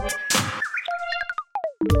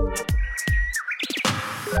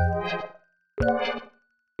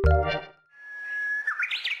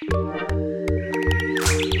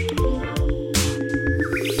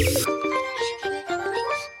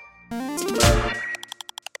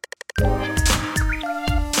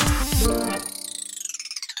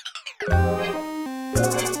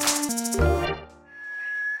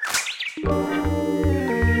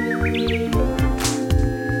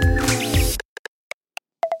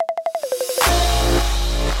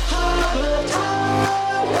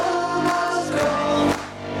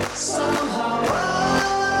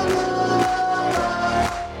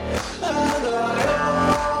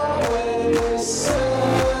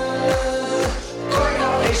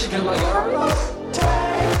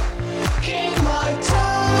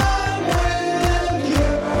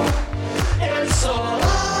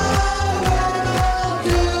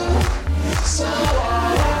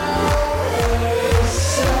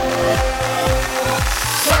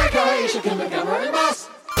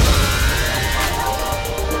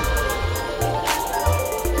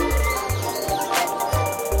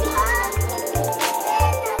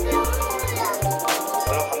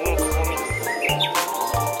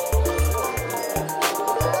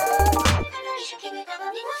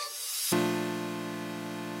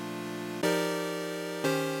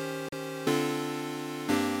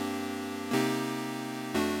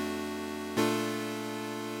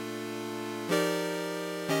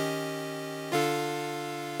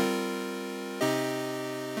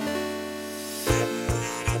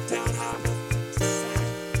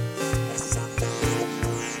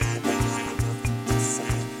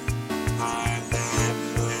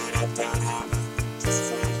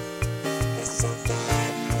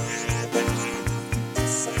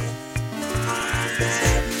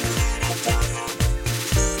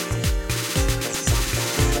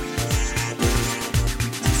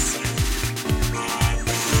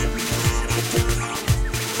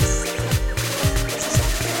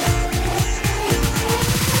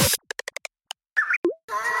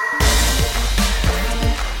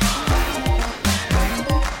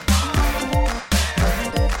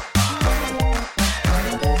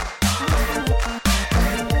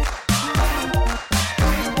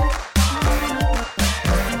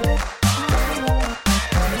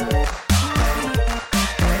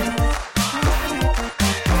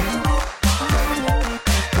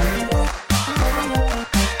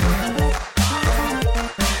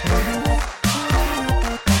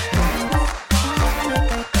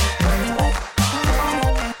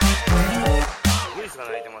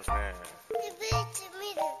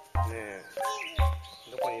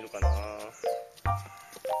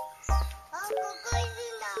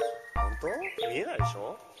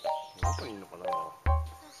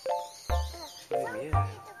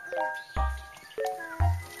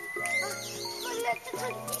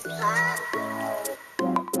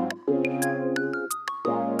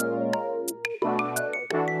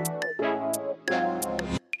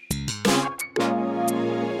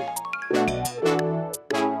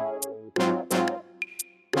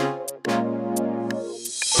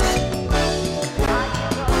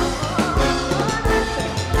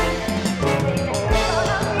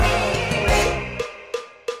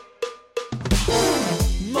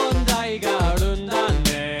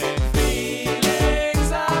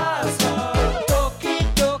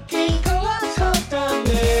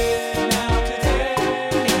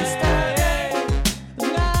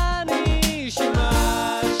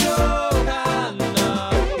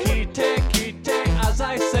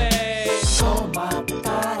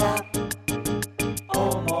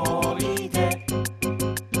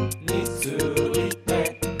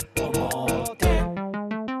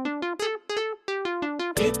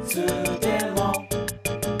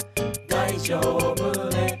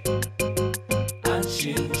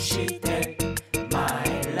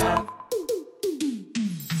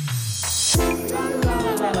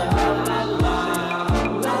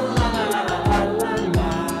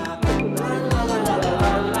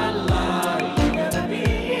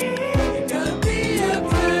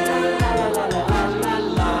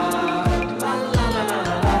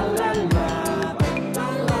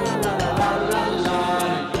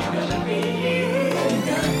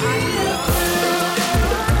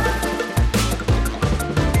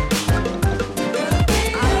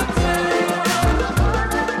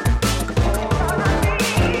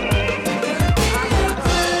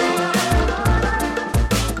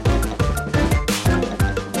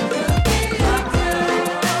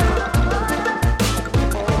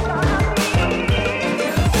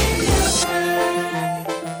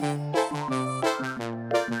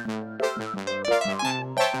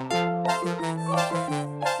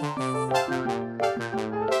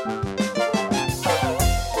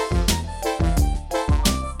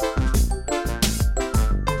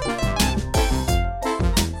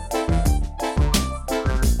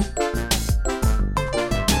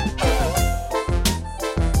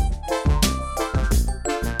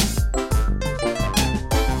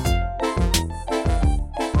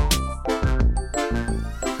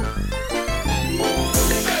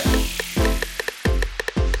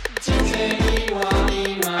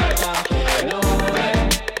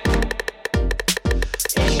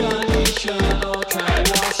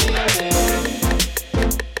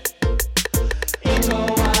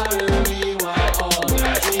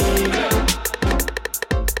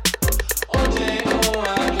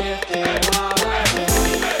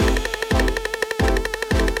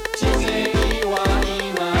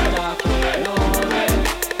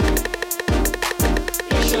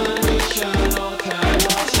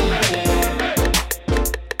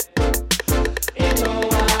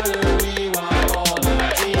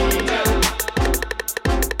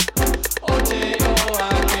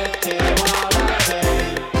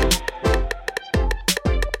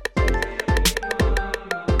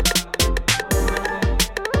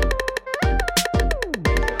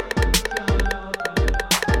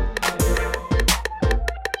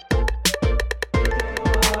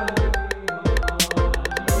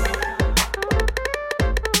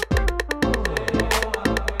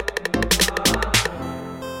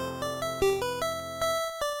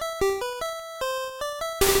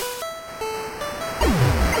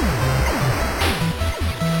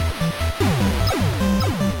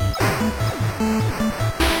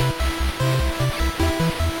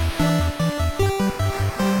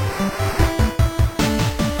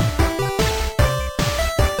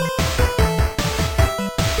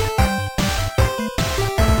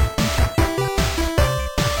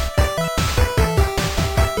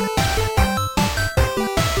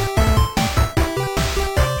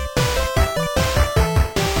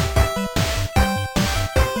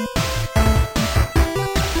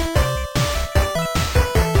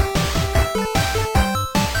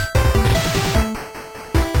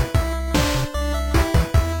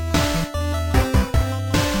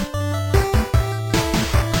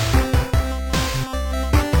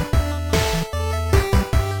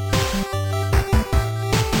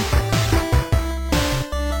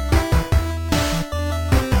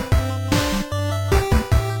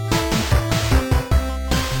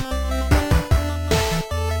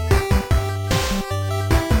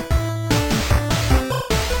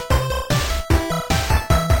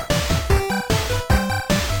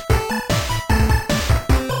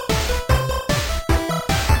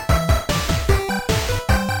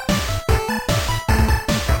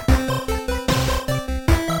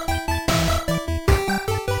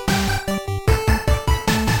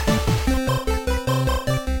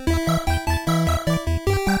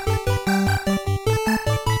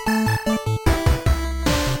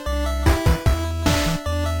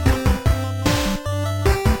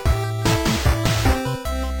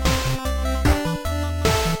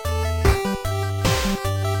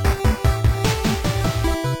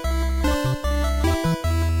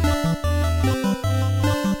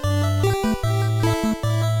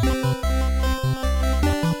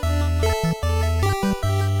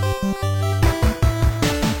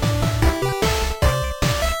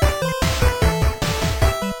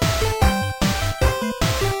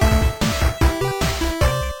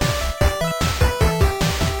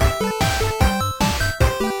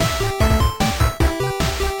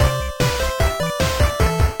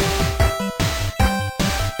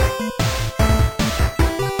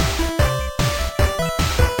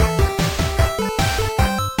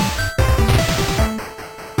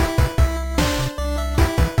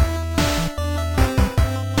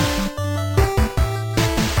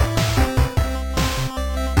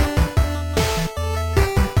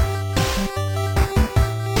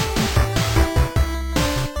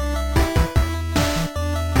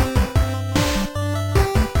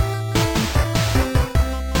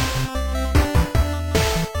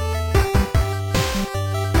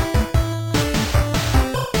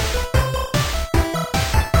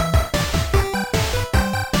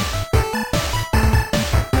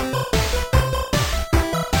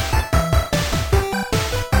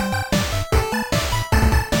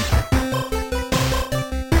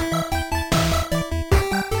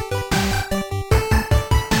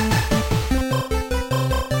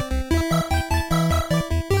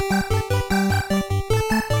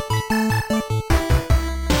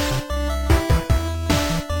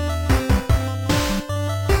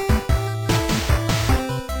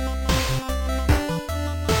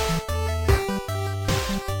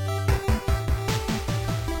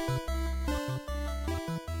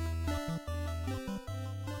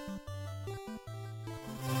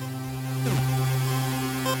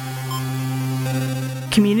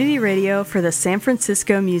 Community radio for the San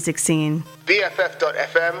Francisco music scene.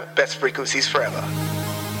 BFF.FM, best frequencies forever.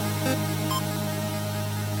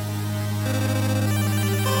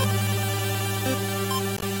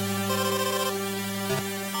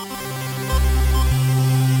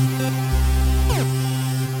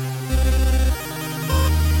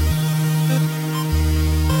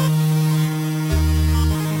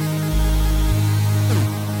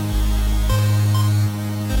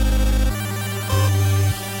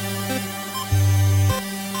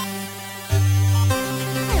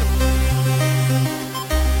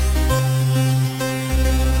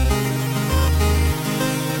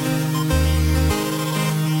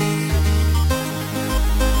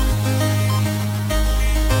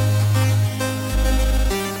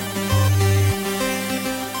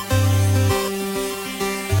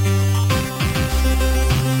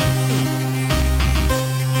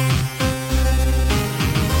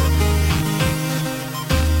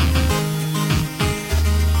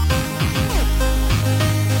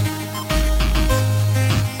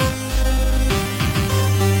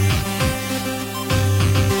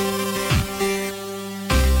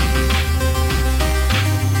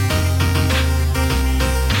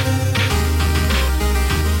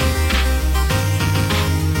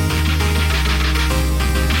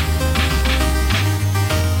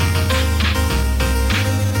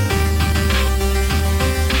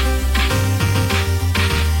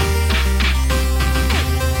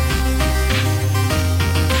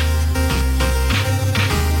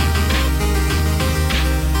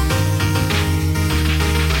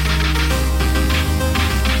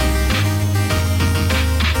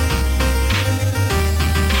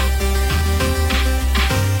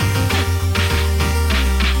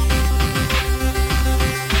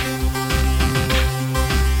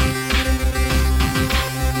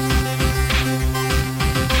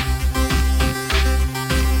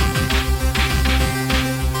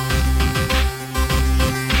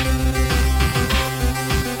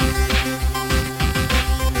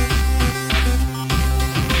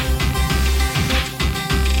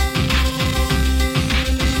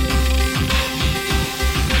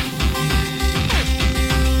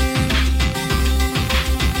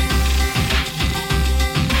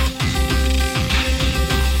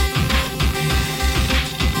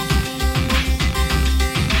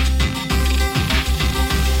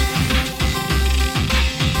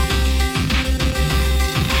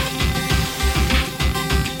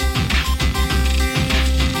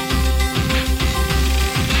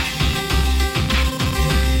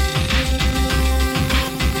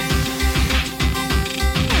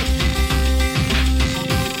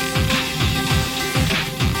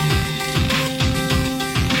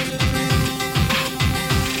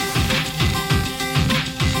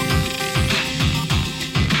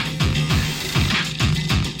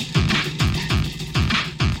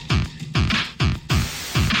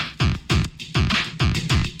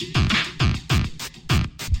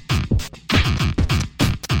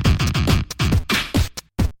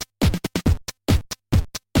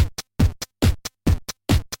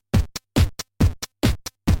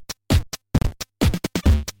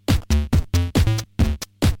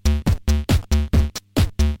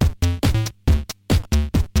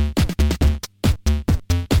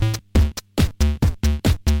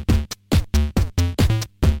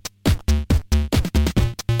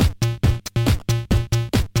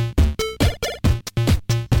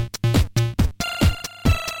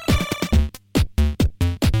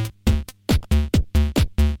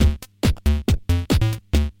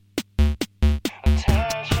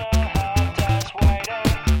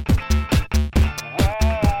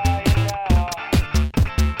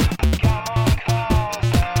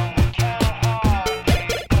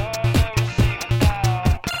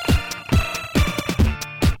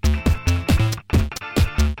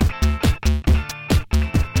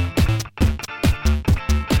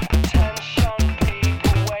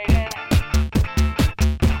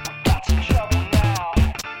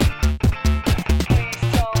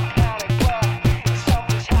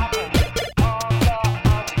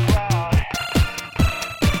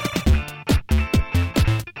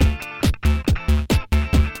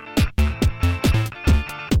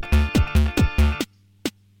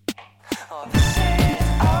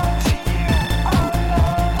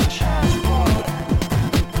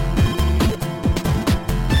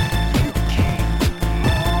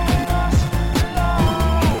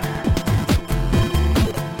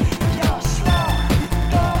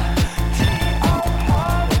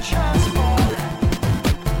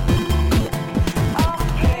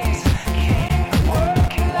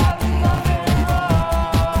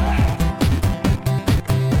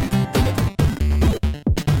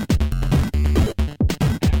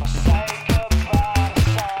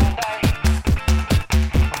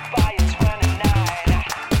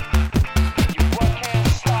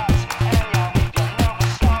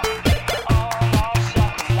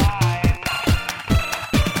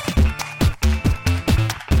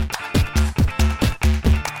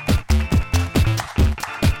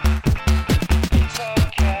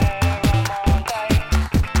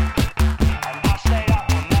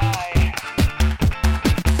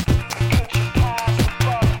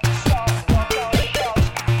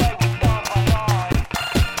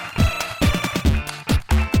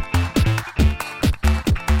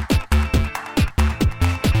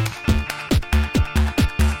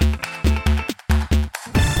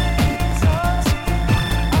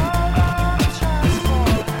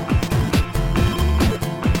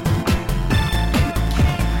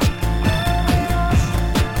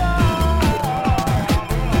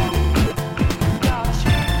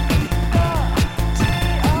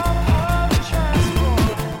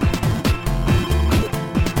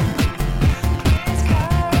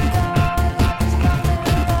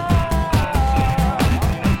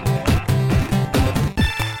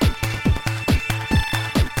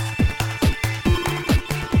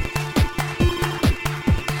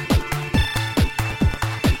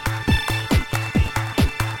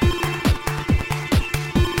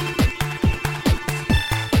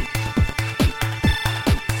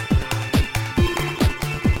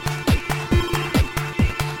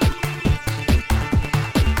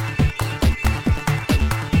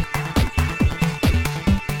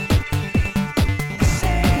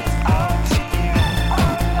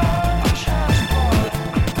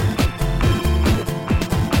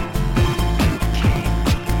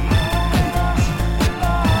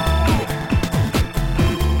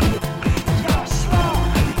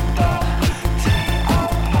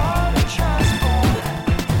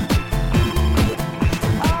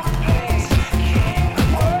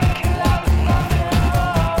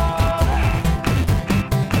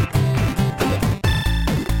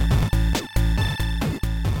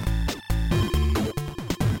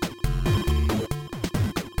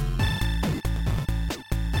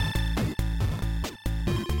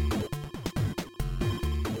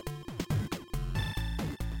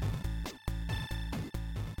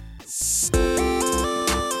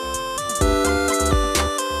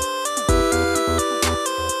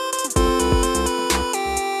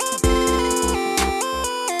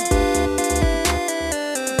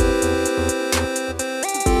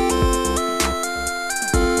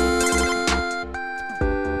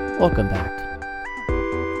 Welcome back.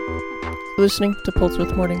 You're listening to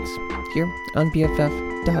Pulsewith Mornings here on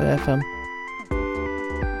BFF.fm.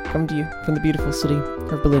 Coming to you from the beautiful city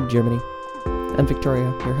of Berlin, Germany. I'm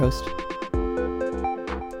Victoria, your host.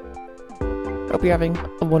 Hope you're having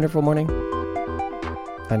a wonderful morning.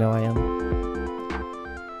 I know I am.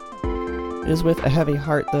 It is with a heavy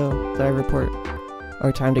heart, though, that I report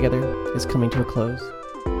our time together is coming to a close.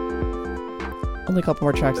 Only a couple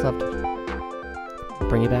more tracks left.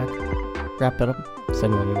 Bring you back, wrap it up,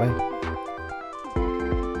 send you on your way.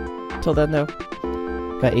 Till then, though,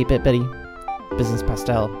 got 8-Bit Betty, Business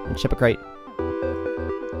Pastel, and Ship a Crate.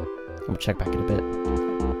 And we'll check back in a bit.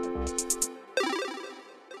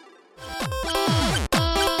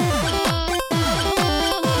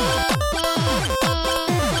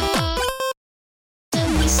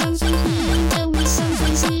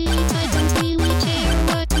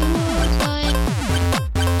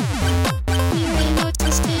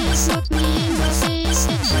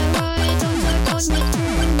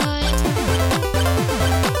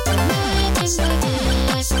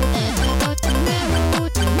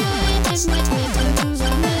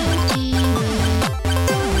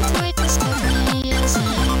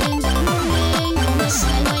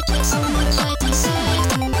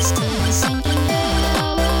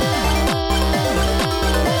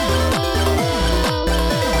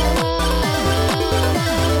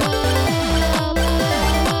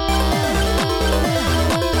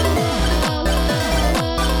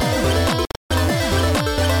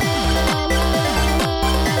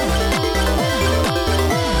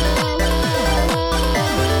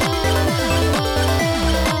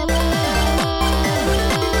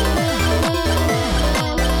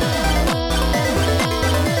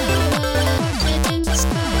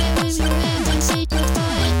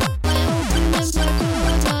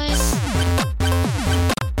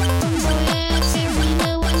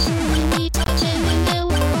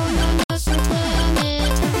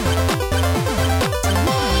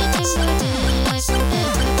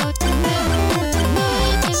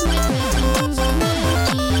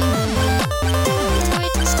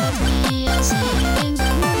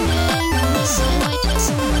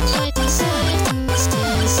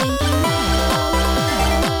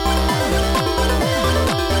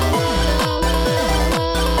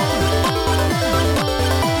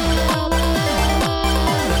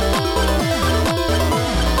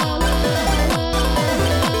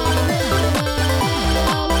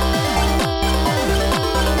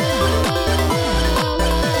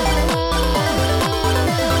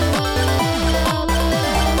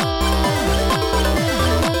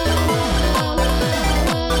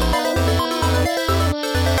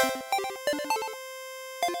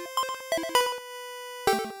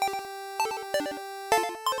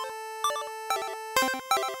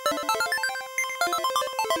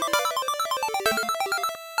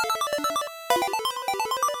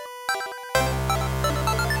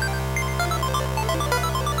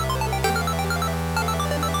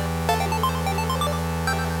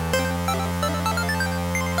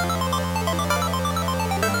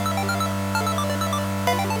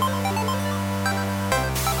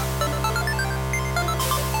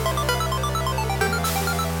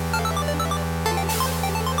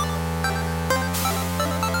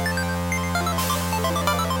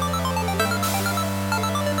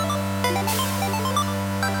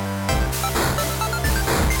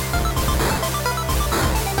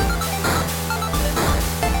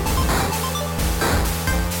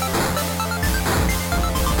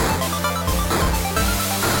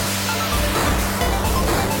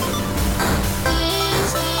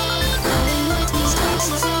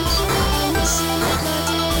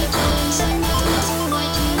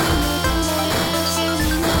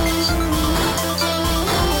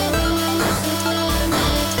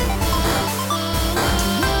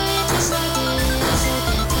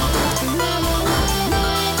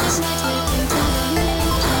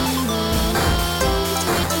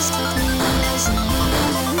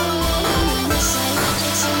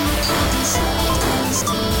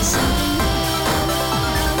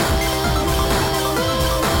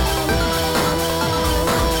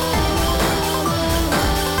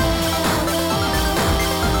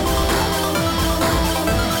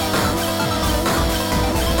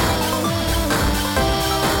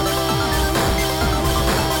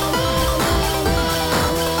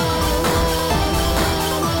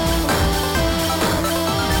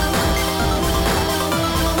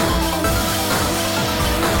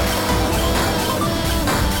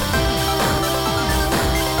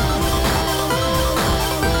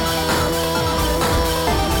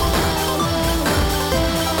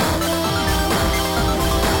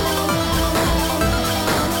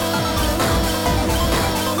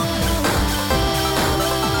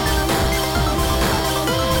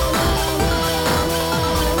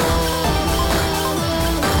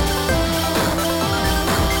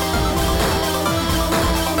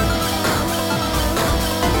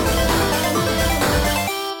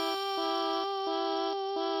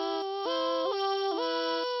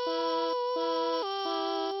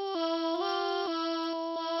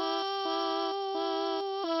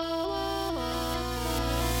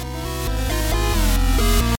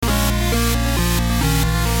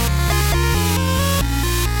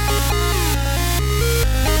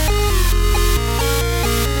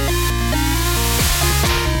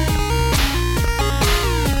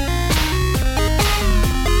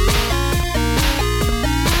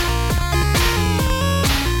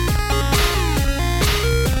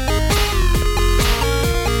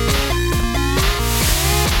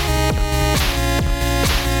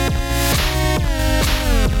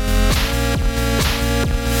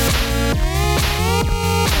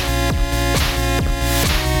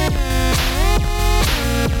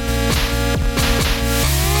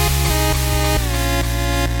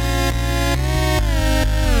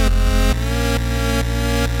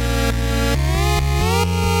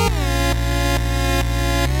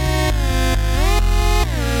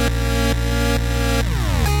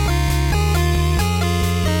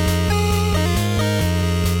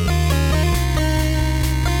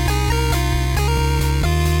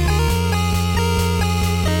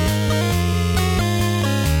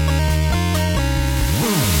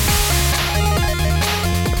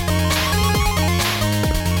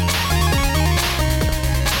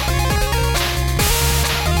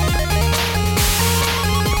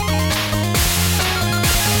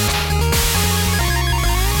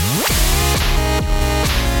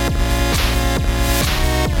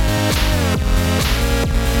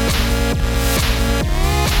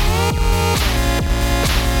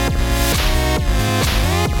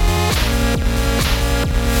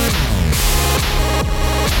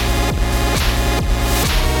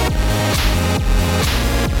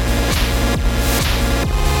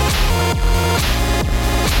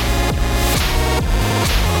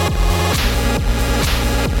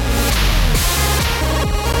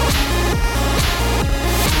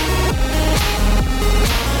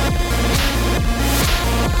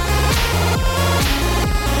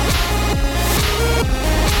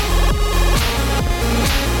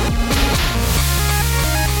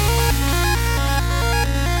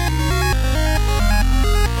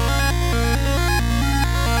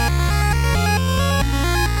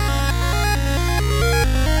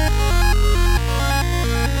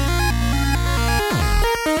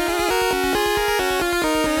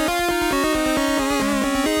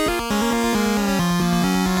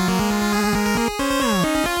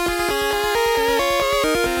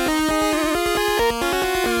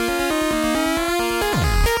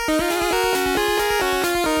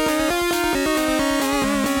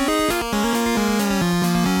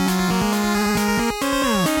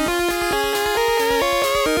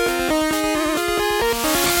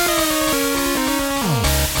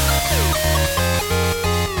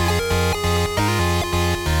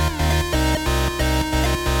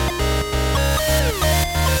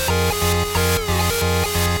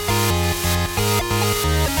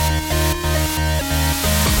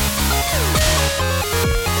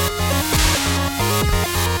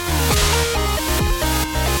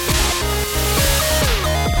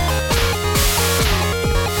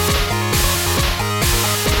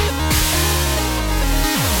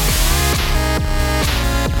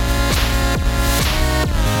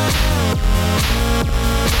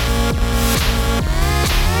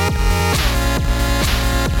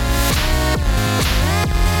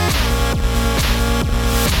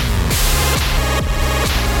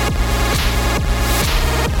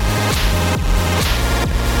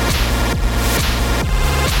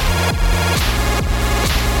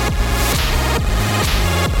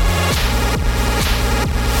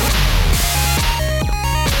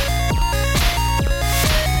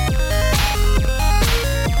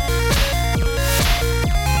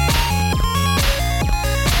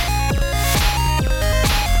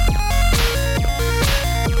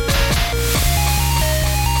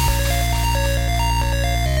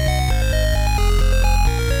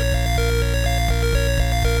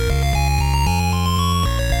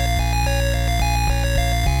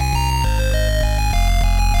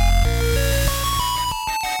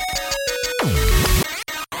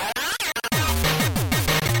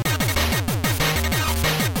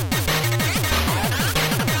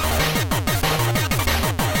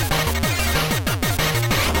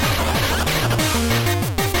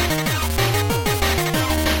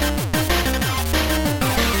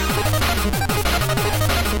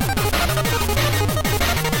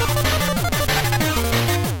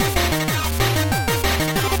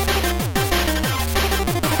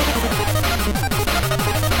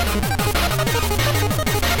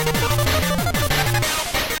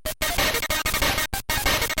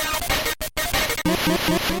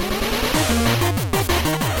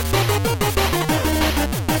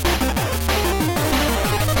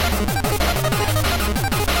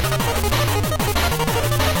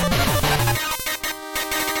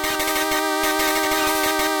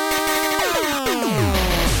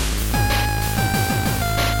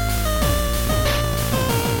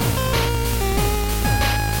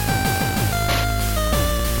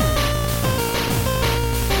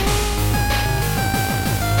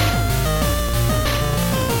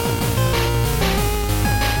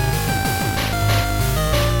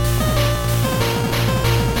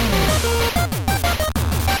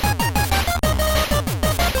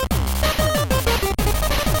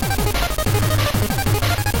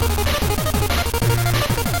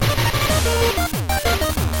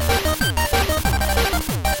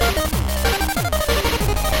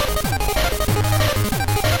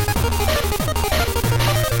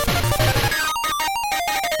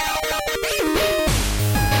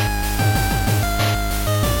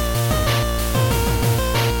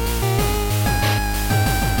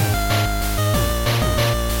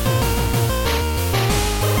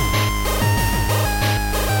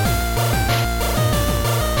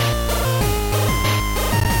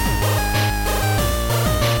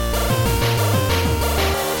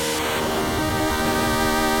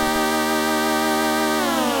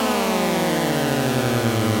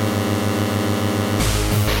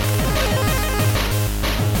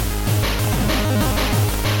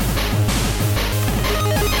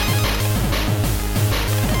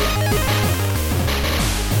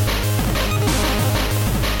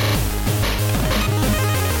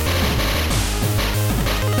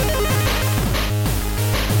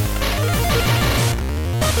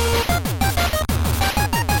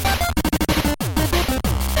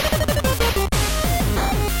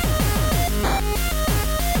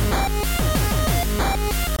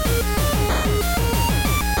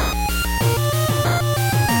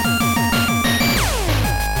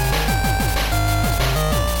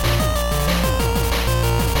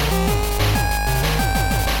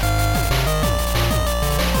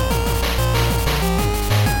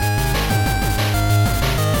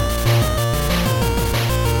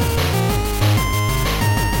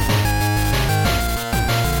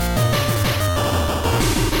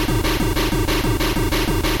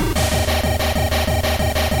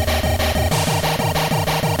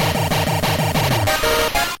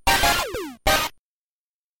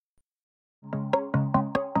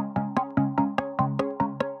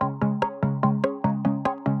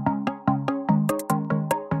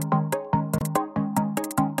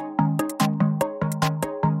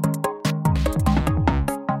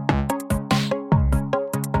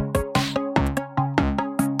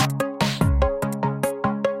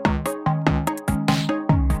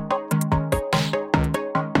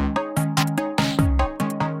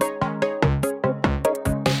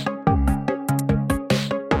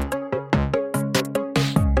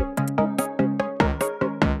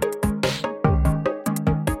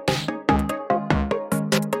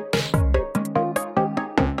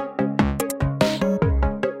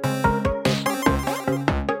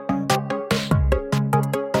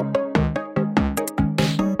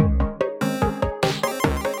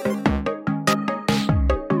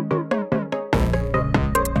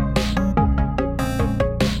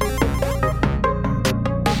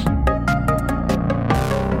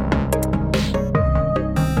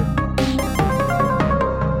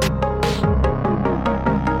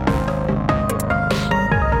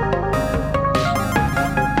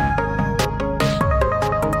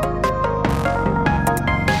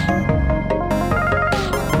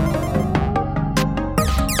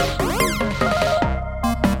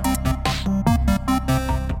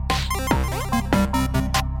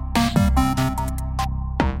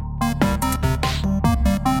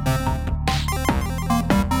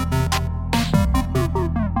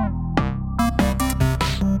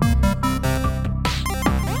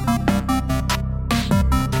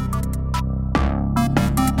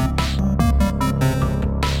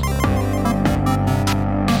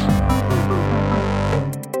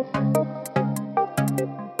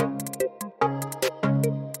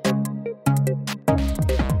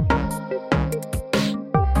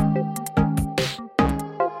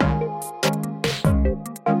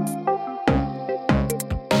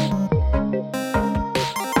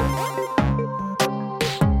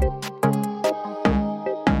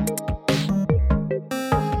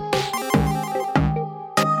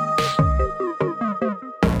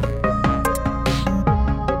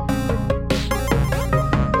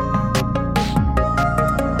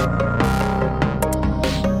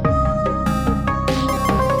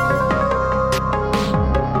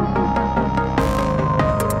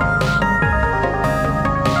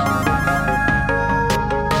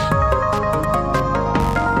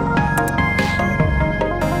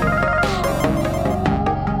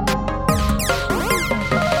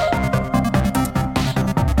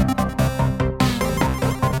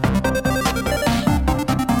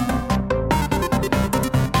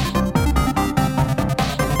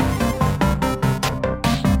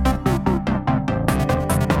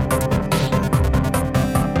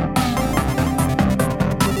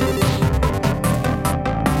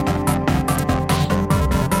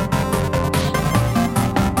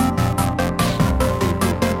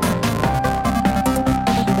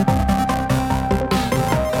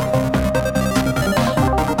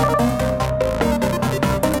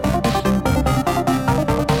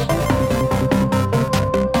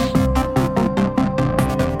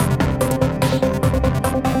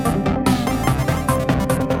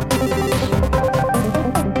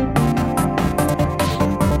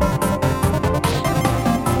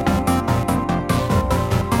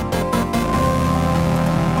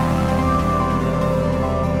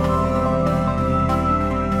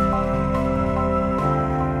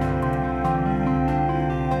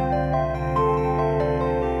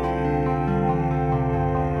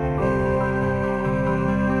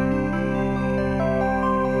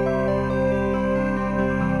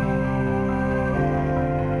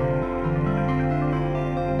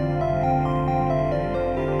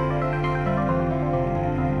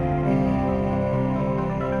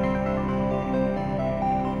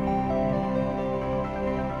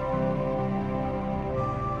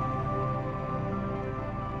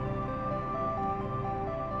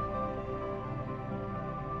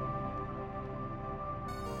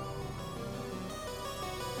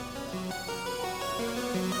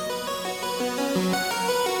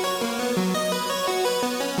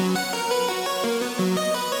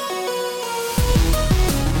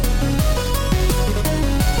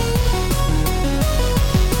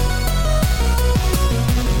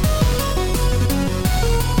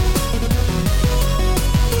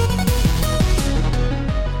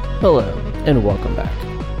 Hello, and welcome back.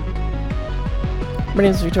 My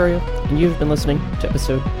name is Victoria, and you've been listening to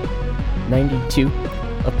episode 92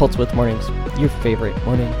 of Pulse Width Mornings, your favorite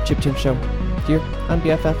morning chiptune show, here on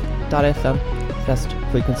BFF.FM, best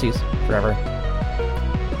frequencies forever.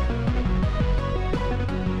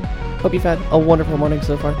 Hope you've had a wonderful morning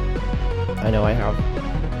so far. I know I have.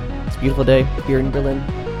 It's a beautiful day here in Berlin.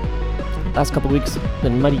 Last couple weeks,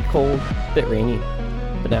 been muddy, cold, a bit rainy,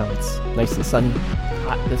 but now it's nice and sunny,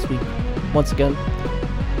 hot this week, once again.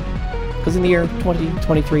 Because in the year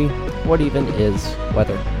 2023, what even is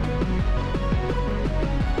weather?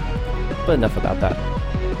 But enough about that.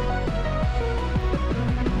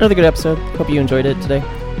 Another good episode. Hope you enjoyed it today.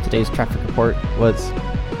 Today's traffic report was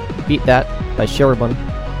Beat That by Sherwin.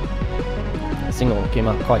 The single came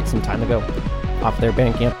out quite some time ago off their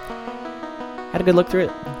Bandcamp. Had a good look through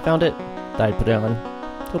it, found it, thought I'd put it on.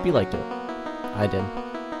 Hope you liked it. I did.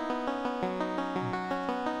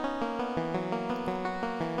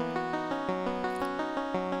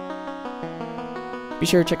 Be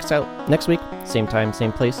sure to check us out next week, same time,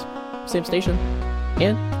 same place, same station.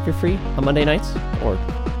 And if you're free on Monday nights, or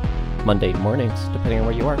Monday mornings, depending on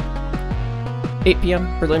where you are, 8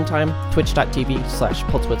 p.m. Berlin time,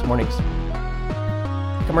 twitch.tv/pulsewidthmornings.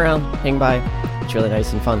 Come around, hang by, it's really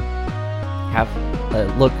nice and fun. Have a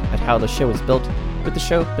look at how the show is built with the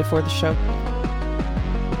show before the show.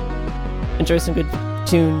 Enjoy some good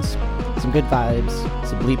tunes, some good vibes,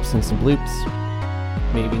 some bleeps and some bloops,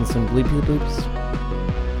 maybe even some bleepy bloops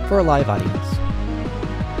for a live audience.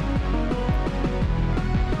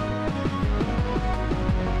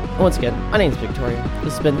 Once again, my name is Victoria.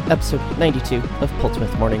 This has been episode 92 of Pulse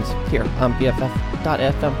Width Mornings here on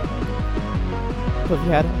BFF.FM. Hope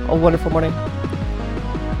you had a wonderful morning,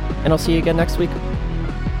 and I'll see you again next week.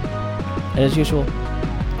 And as usual,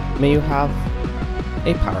 may you have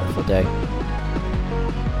a powerful day.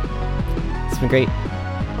 It's been great.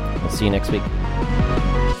 We'll see you next week.